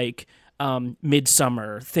 things like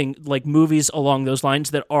Midsummer, like movies along those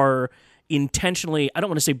lines that are intentionally, I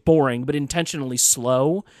don't want to say boring, but intentionally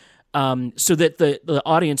slow, so that the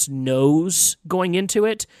audience knows going into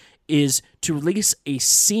it, is to release a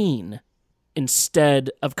scene instead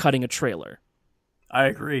of cutting a trailer. I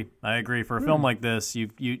agree. For a film like this,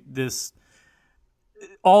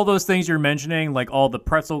 all those things you're mentioning, like all the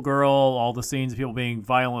pretzel girl, all the scenes of people being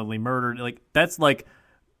violently murdered, like that's like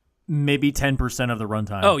maybe 10% of the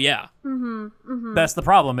runtime. Oh yeah. That's the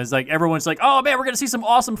problem, is like everyone's like, oh man, we're gonna see some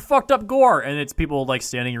awesome fucked up gore, and it's people like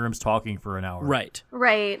standing in rooms talking for an hour. Right.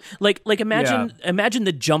 Right. Like imagine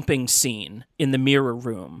the jumping scene in the mirror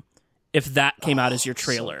room if that came out as your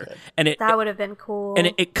trailer. So and That would have been cool.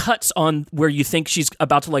 and it cuts on where you think she's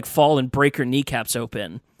about to like fall and break her kneecaps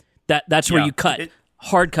open. That's where Yeah. you cut.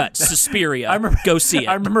 Hard cut. Suspiria. Go see it.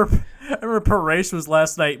 I remember Paresh was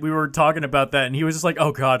last night. We were talking about that, and he was just like,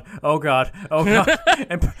 "Oh God, oh God, oh God,"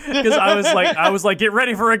 and because I was like, "Get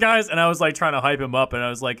ready for it, guys," and I was like trying to hype him up, and I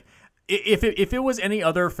was like, if it was any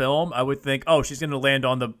other film, I would think, "Oh, she's going to land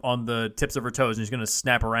on the tips of her toes and she's going to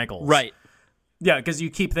snap her ankles." Right. Yeah, because you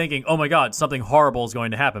keep thinking, "Oh my God, something horrible is going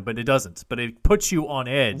to happen," but it doesn't. But it puts you on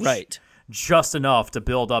edge, Right. just enough to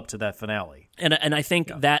build up to that finale. And I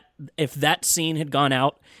think that if that scene had gone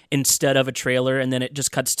out instead of a trailer, and then it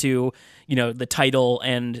just cuts to, the title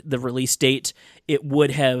and the release date, it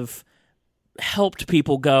would have helped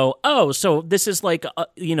people go, oh, so this is like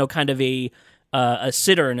kind of a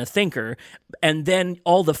sitter and a thinker, and then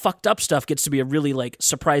all the fucked up stuff gets to be a really like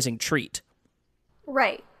surprising treat.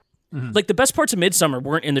 Right. Like the best parts of Midsommar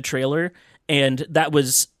weren't in the trailer, and that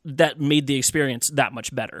made the experience that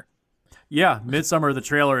much better. Yeah, Midsommar, the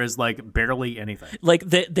trailer is like barely anything. Like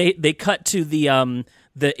they cut to the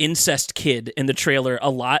incest kid in the trailer a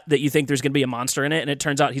lot, that you think there's going to be a monster in it, and it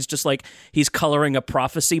turns out he's coloring a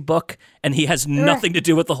prophecy book, and he has nothing to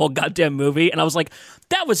do with the whole goddamn movie. And I was like,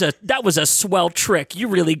 that was a swell trick. You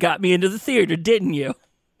really got me into the theater, didn't you?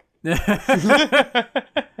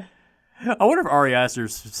 I wonder if Ari Aster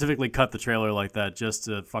specifically cut the trailer like that just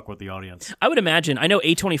to fuck with the audience. I would imagine. I know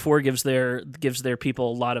A24 gives their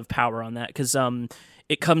people a lot of power on that, because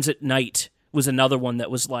It Comes at Night was another one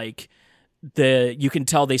that was like you can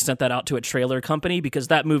tell they sent that out to a trailer company, because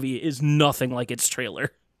that movie is nothing like its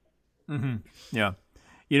trailer. Mm-hmm. Yeah.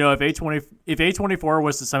 If A24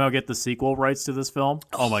 was to somehow get the sequel rights to this film,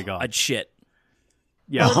 oh my God. I'd shit.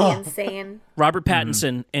 Yeah. That would be insane. Robert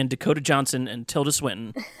Pattinson and Dakota Johnson and Tilda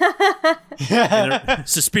Swinton.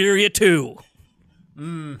 Suspiria 2.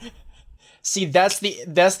 See, that's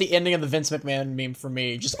the ending of the Vince McMahon meme for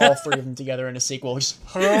me. Just all three of them together in a sequel. Just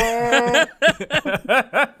hey,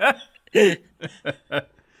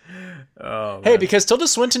 because Tilda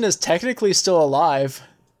Swinton is technically still alive.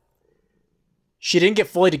 She didn't get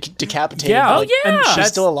fully decapitated. Yeah, and she's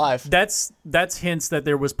still alive. That's hints that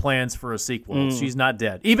there was plans for a sequel. She's not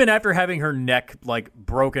dead. Even after having her neck like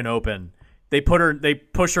broken open, they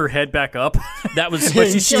push her head back up. That was, but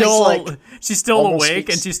she's still awake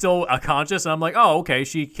speaks. and she's still conscious. And I'm like, oh, okay,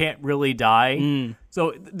 she can't really die.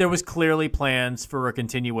 So there was clearly plans for a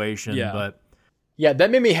continuation. Yeah. But yeah, that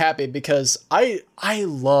made me happy, because I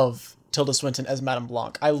love Tilda Swinton as Madame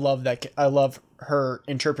Blanc. I love that. I love her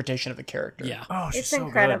interpretation of the character. yeah. oh, she's It's so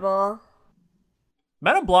incredible. good.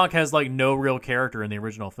 Madame Blanc has like no real character in the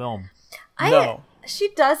original film. No. She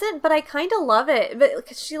doesn't, but I kind of love it. But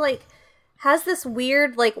because she like has this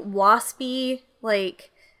weird like waspy like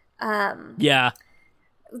Yeah.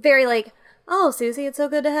 very like, oh, Susie, it's so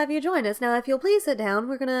good to have you join us. Now, if you'll please sit down,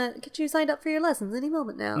 we're gonna get you signed up for your lessons any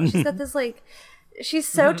moment now. She's got this like, she's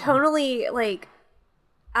so tonally like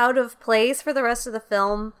out of place for the rest of the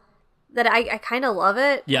film that I kind of love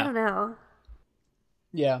it. Yeah. I don't know.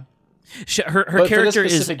 Yeah. Her But for character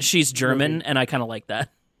this is, specific she's German, movie. and I kind of like that.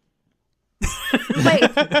 Wait,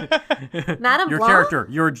 Madame Your Blanc? character,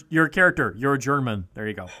 you're a German. There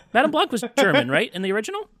you go. Madame Blanc was German, right, in the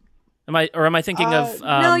original? Am I thinking of?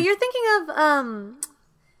 No, you're thinking of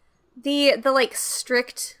the like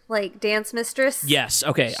strict like dance mistress. Yes.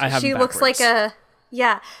 Okay, I have. She it looks like backwards.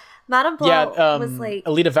 Madame Blanc Yeah, was like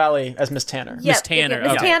Alita Valley as Miss Tanner. yeah, Miss Tanner,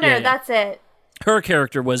 Miss okay, Tanner, yeah. that's it. Her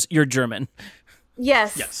character was, you're German.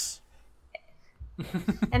 Yes. Yes.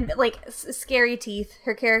 And like scary teeth.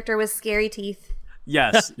 Her character was scary teeth.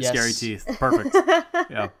 Yes, Yes. Scary Teeth. Perfect.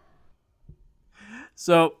 Yeah.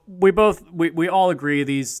 So we all agree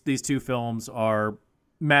these two films are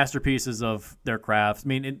masterpieces of their craft. I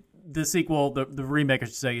mean, the sequel, the remake, I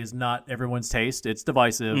should say, is not everyone's taste. It's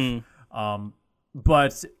divisive.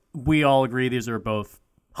 But we all agree these are both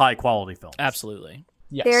high quality films. Absolutely.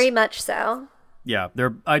 Yes. Very much so. Yeah,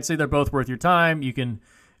 I'd say they're both worth your time. You can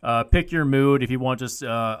pick your mood. If you want just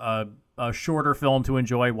a shorter film to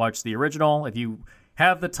enjoy, watch the original. If you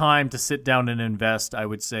have the time to sit down and invest, I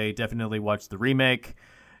would say definitely watch the remake.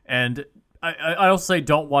 And I also say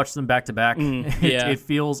don't watch them back to back. yeah. It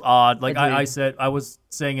feels odd. Like Agreed. I was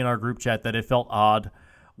saying in our group chat that it felt odd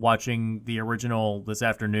watching the original this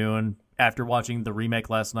afternoon after watching the remake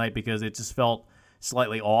last night because it just felt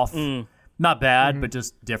slightly off. Not bad, but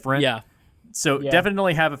just different. Yeah. So Yeah.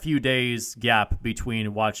 definitely have a few days gap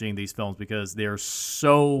between watching these films because they're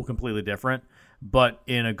so completely different, but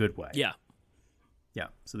in a good way. Yeah. Yeah.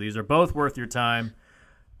 So these are both worth your time.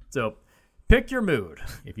 So pick your mood.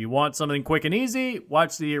 If you want something quick and easy,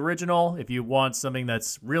 watch the original. If you want something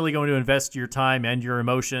that's really going to invest your time and your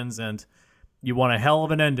emotions and you want a hell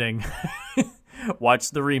of an ending,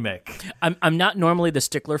 watch the remake. I'm not normally the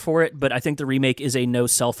stickler for it, but I think the remake is a no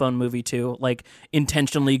cell phone movie too. Like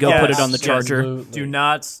intentionally go put it on the charger. Absolutely. Do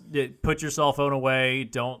not put your cell phone away.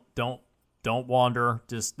 Don't wander.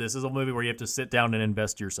 Just this is a movie where you have to sit down and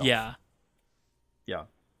invest yourself. Yeah. Yeah,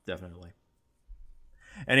 definitely.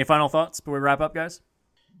 Any final thoughts before we wrap up, guys?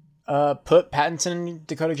 Put Pattinson,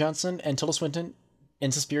 Dakota Johnson, and Tilda Swinton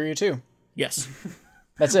in Suspiria too. Yes.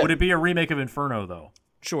 That's it. Would it be a remake of Inferno though?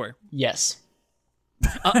 Sure. Yes.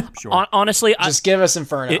 Sure. Honestly, Just give us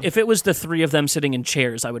Inferno. if it was the three of them sitting in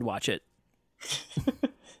chairs, I would watch it.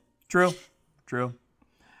 True.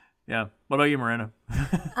 Yeah. What about you, Miranda?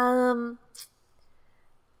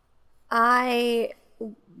 I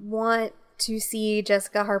want to see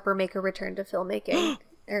Jessica Harper make a return to filmmaking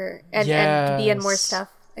and be in more Yes. stuff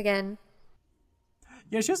again.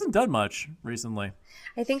 Yeah, she hasn't done much recently.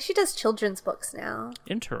 I think she does children's books now.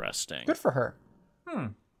 Interesting. Good for her.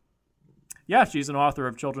 Yeah, she's an author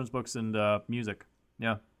of children's books and music.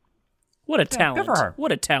 Yeah. What a talent. good for her.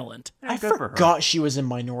 What a talent. Yeah, I good for her. forgot she was in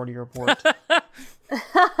Minority Report.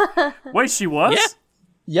 Wait, she was? Yeah.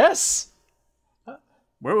 Yes.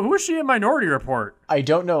 Who was she in Minority Report? I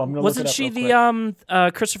don't know. I'm gonna Wasn't look it she up real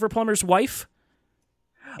the Christopher Plummer's wife?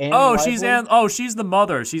 quick. Anne Oh, she's Lively? Anne. Oh, she's the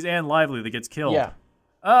mother. She's Anne Lively that gets killed. Yeah.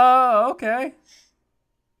 Oh, okay.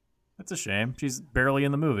 That's a shame. She's barely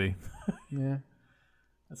in the movie. Yeah.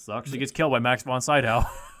 That sucks. She gets killed by Max von Sydow.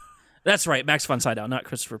 That's right, Max von Sydow, not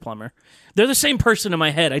Christopher Plummer. They're the same person in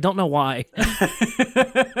my head. I don't know why.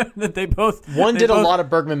 They both. One they did both- a lot of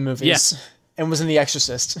Bergman movies and was in The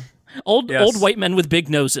Exorcist. Old Yes. white men with big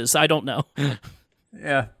noses. I don't know.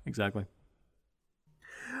 Yeah, exactly.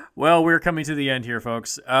 Well, we're coming to the end here,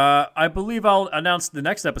 folks. I believe I'll announce the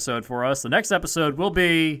next episode for us. The next episode will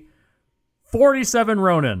be 47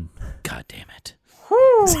 Ronin. God damn it.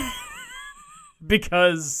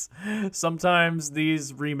 Because sometimes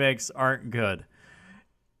these remakes aren't good.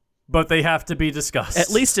 But they have to be discussed. At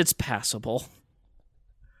least it's passable.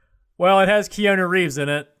 Well, it has Keanu Reeves in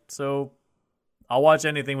it, so I'll watch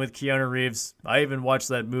anything with Keanu Reeves. I even watched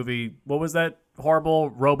that movie. What was that horrible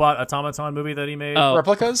robot automaton movie that he made? Oh.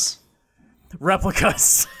 Replicas?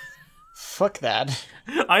 Replicas. Fuck that.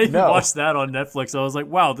 I even No. watched that on Netflix. I was like,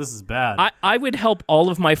 wow, this is bad. I would help all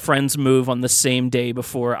of my friends move on the same day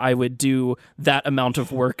before I would do that amount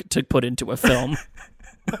of work to put into a film.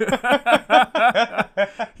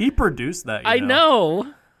 He produced that. I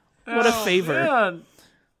know. What a favor. Man.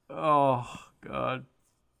 Oh, God.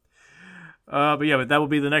 But that will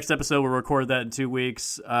be the next episode. We'll record that in 2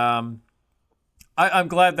 weeks. I'm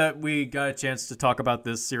glad that we got a chance to talk about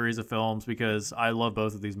this series of films because I love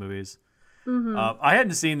both of these movies. I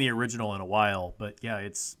hadn't seen the original in a while, but yeah,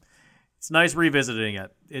 it's nice revisiting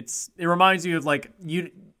it. It reminds you of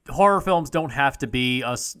horror films don't have to be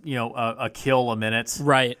a kill a minute.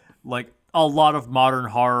 Right. Like a lot of modern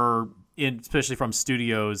horror, especially from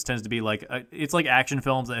studios, tends to be it's like action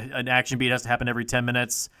films. An action beat has to happen every 10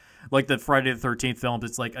 minutes. Like the Friday the 13th films,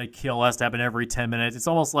 it's like a kill has to happen every 10 minutes. It's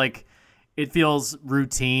almost like it feels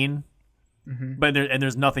routine, but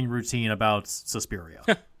there's nothing routine about Suspiria.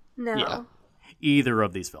 No. Yeah. Either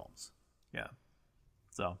of these films. Yeah.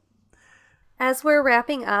 So. As we're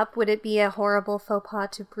wrapping up, would it be a horrible faux pas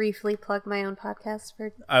to briefly plug my own podcast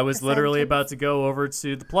for I was a literally sentence? about to go over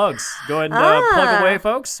to the plugs. Go ahead and plug away,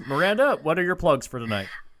 folks. Miranda, what are your plugs for tonight?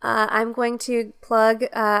 I'm going to plug,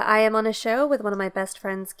 I am on a show with one of my best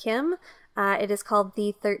friends, Kim. It is called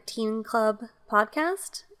the 13 Club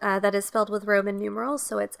Podcast. That is spelled with Roman numerals,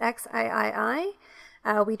 so it's XIII.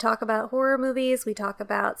 We talk about horror movies, we talk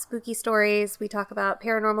about spooky stories, we talk about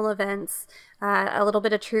paranormal events, a little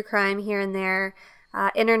bit of true crime here and there,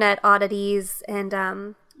 internet oddities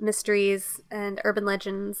and mysteries and urban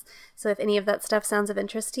legends. So if any of that stuff sounds of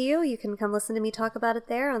interest to you, you can come listen to me talk about it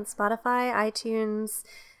there on Spotify, iTunes.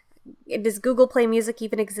 Does Google Play Music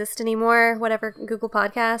even exist anymore? Whatever, Google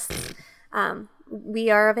Podcasts. We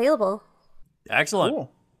are available. Excellent.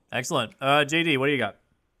 Cool. Excellent. JD, what do you got?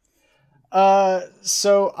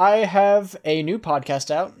 So I have a new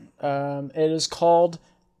podcast out. It is called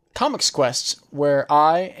Comics Quest, where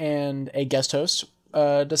I and a guest host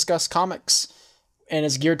discuss comics, and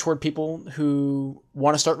it's geared toward people who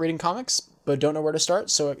want to start reading comics but don't know where to start,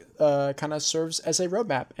 so it kind of serves as a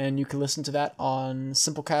roadmap, and you can listen to that on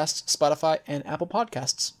Simplecast, Spotify, and Apple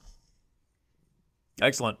Podcasts.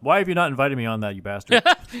 Excellent. Why have you not invited me on that, you bastard?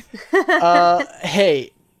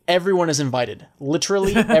 Hey, everyone is invited.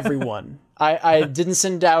 Literally everyone. I didn't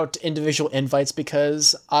send out individual invites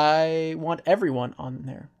because I want everyone on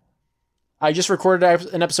there. I just recorded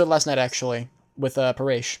an episode last night, actually, with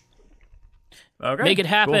Paresh. Okay. Make it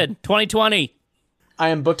happen. Cool. 2020. I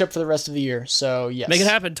am booked up for the rest of the year, so yes. Make it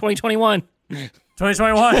happen. 2021.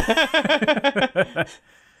 2021.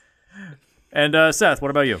 And Seth, what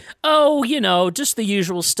about you? Oh, just the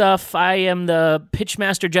usual stuff. I am the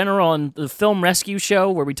Pitchmaster General on the Film Rescue Show,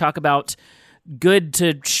 where we talk about good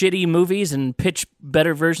to shitty movies and pitch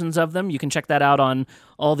better versions of them. You can check that out on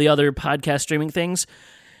all the other podcast streaming things.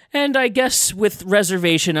 And I guess with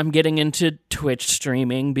reservation, I'm getting into Twitch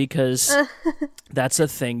streaming because that's a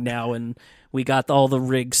thing now, and we got all the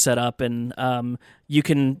rigs set up, and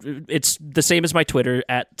it's the same as my Twitter,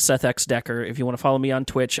 at SethXDecker. If you want to follow me on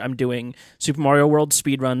Twitch, I'm doing Super Mario World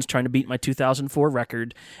speedruns, trying to beat my 2004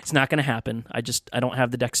 record. It's not going to happen. I don't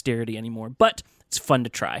have the dexterity anymore, but it's fun to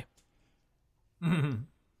try.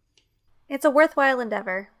 It's a worthwhile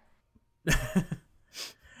endeavor.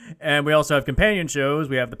 And we also have companion shows.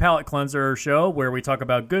 We have the Palate Cleanser show, where we talk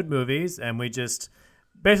about good movies, and we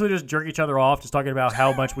basically just jerk each other off, just talking about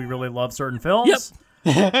how much we really love certain films.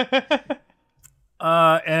 Yep.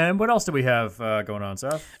 And what else do we have going on,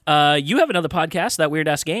 Seth? You have another podcast, That Weird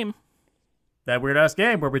Ass Game. That Weird Ass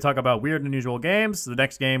Game, where we talk about weird and unusual games. The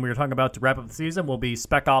next game we were talking about to wrap up the season will be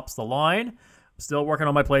Spec Ops: The Line. Still working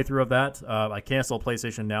on my playthrough of that. I canceled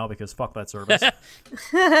PlayStation Now because fuck that service.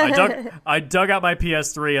 I dug out my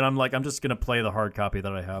PS3 and I'm just gonna play the hard copy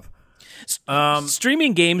that I have.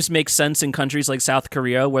 Streaming games make sense in countries like South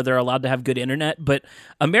Korea, where they're allowed to have good internet, but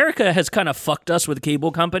America has kind of fucked us with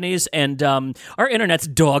cable companies, and our internet's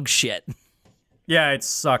dog shit. Yeah, it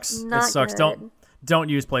sucks. Not it sucks. good. Don't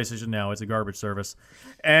use PlayStation Now. It's a garbage service.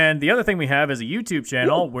 And the other thing we have is a YouTube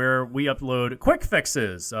channel where we upload quick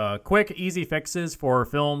fixes, quick, easy fixes for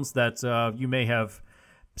films that you may have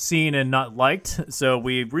seen and not liked. So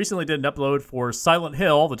we recently did an upload for Silent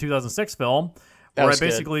Hill, the 2006 film, where I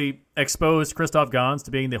basically exposed Christoph Gans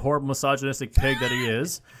to being the horrible misogynistic pig that he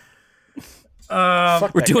is.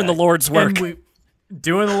 We're doing the Lord's work.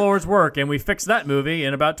 Doing the Lord's work, and we fixed that movie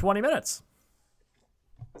in about 20 minutes.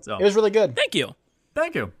 So It was really good. Thank you.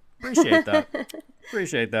 Thank you. Appreciate that.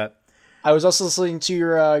 Appreciate that. I was also listening to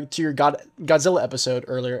your Godzilla episode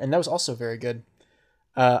earlier, and that was also very good.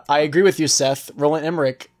 I agree with you, Seth. Roland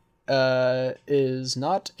Emmerich is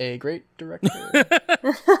not a great director.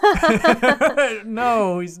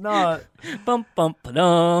 No, he's not. Bum bum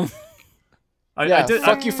ba-dum.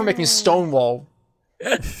 Fuck you for making Stonewall.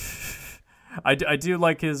 I do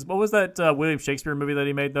like his. What was that William Shakespeare movie that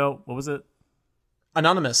he made though? What was it?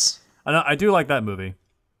 Anonymous. I do like that movie.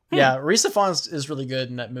 Yeah, Rhys Ifans is really good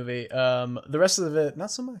in that movie. The rest of it, not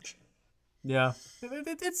so much. Yeah,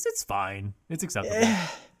 it's fine. It's acceptable.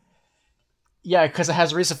 Yeah, because it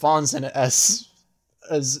has Rhys Ifans in it as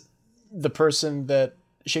the person that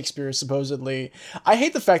Shakespeare is supposedly. I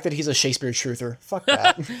hate the fact that he's a Shakespeare truther. Fuck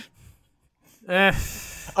that.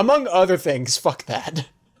 Among other things, fuck that.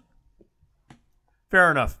 Fair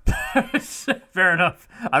enough. Fair enough.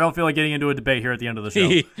 I don't feel like getting into a debate here at the end of the show.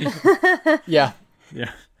 Yeah.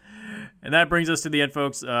 Yeah. And that brings us to the end,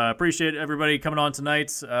 folks. Appreciate everybody coming on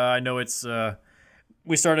tonight. I know it's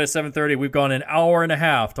we started at 7:30. We've gone an hour and a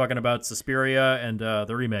half talking about Suspiria and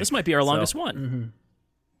the remake. This might be our longest one.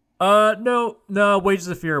 Mm-hmm. No. Wages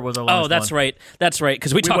of Fear was our longest one. Oh, that's right. That's right,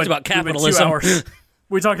 because we talked about capitalism. We went 2 hours.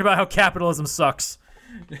 We talked about how capitalism sucks.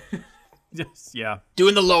 Yeah.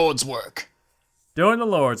 Doing the Lord's work. Doing the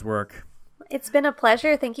Lord's work. It's been a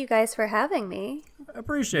pleasure. Thank you guys for having me. I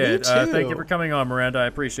appreciate it. Me too. Thank you for coming on, Miranda. I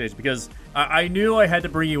appreciate it because I knew I had to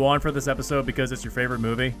bring you on for this episode because it's your favorite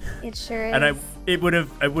movie. It sure is. And it would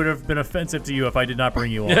have been offensive to you if I did not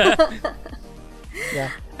bring you on.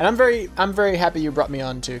 Yeah, and I'm very happy you brought me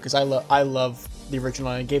on too because I love the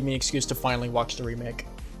original and it gave me an excuse to finally watch the remake.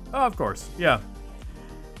 Oh, of course, yeah.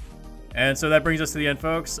 And so that brings us to the end,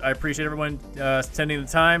 folks. I appreciate everyone spending the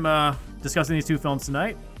time discussing these two films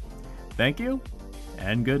tonight. Thank you,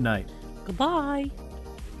 and good night. Goodbye.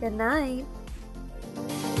 Good night.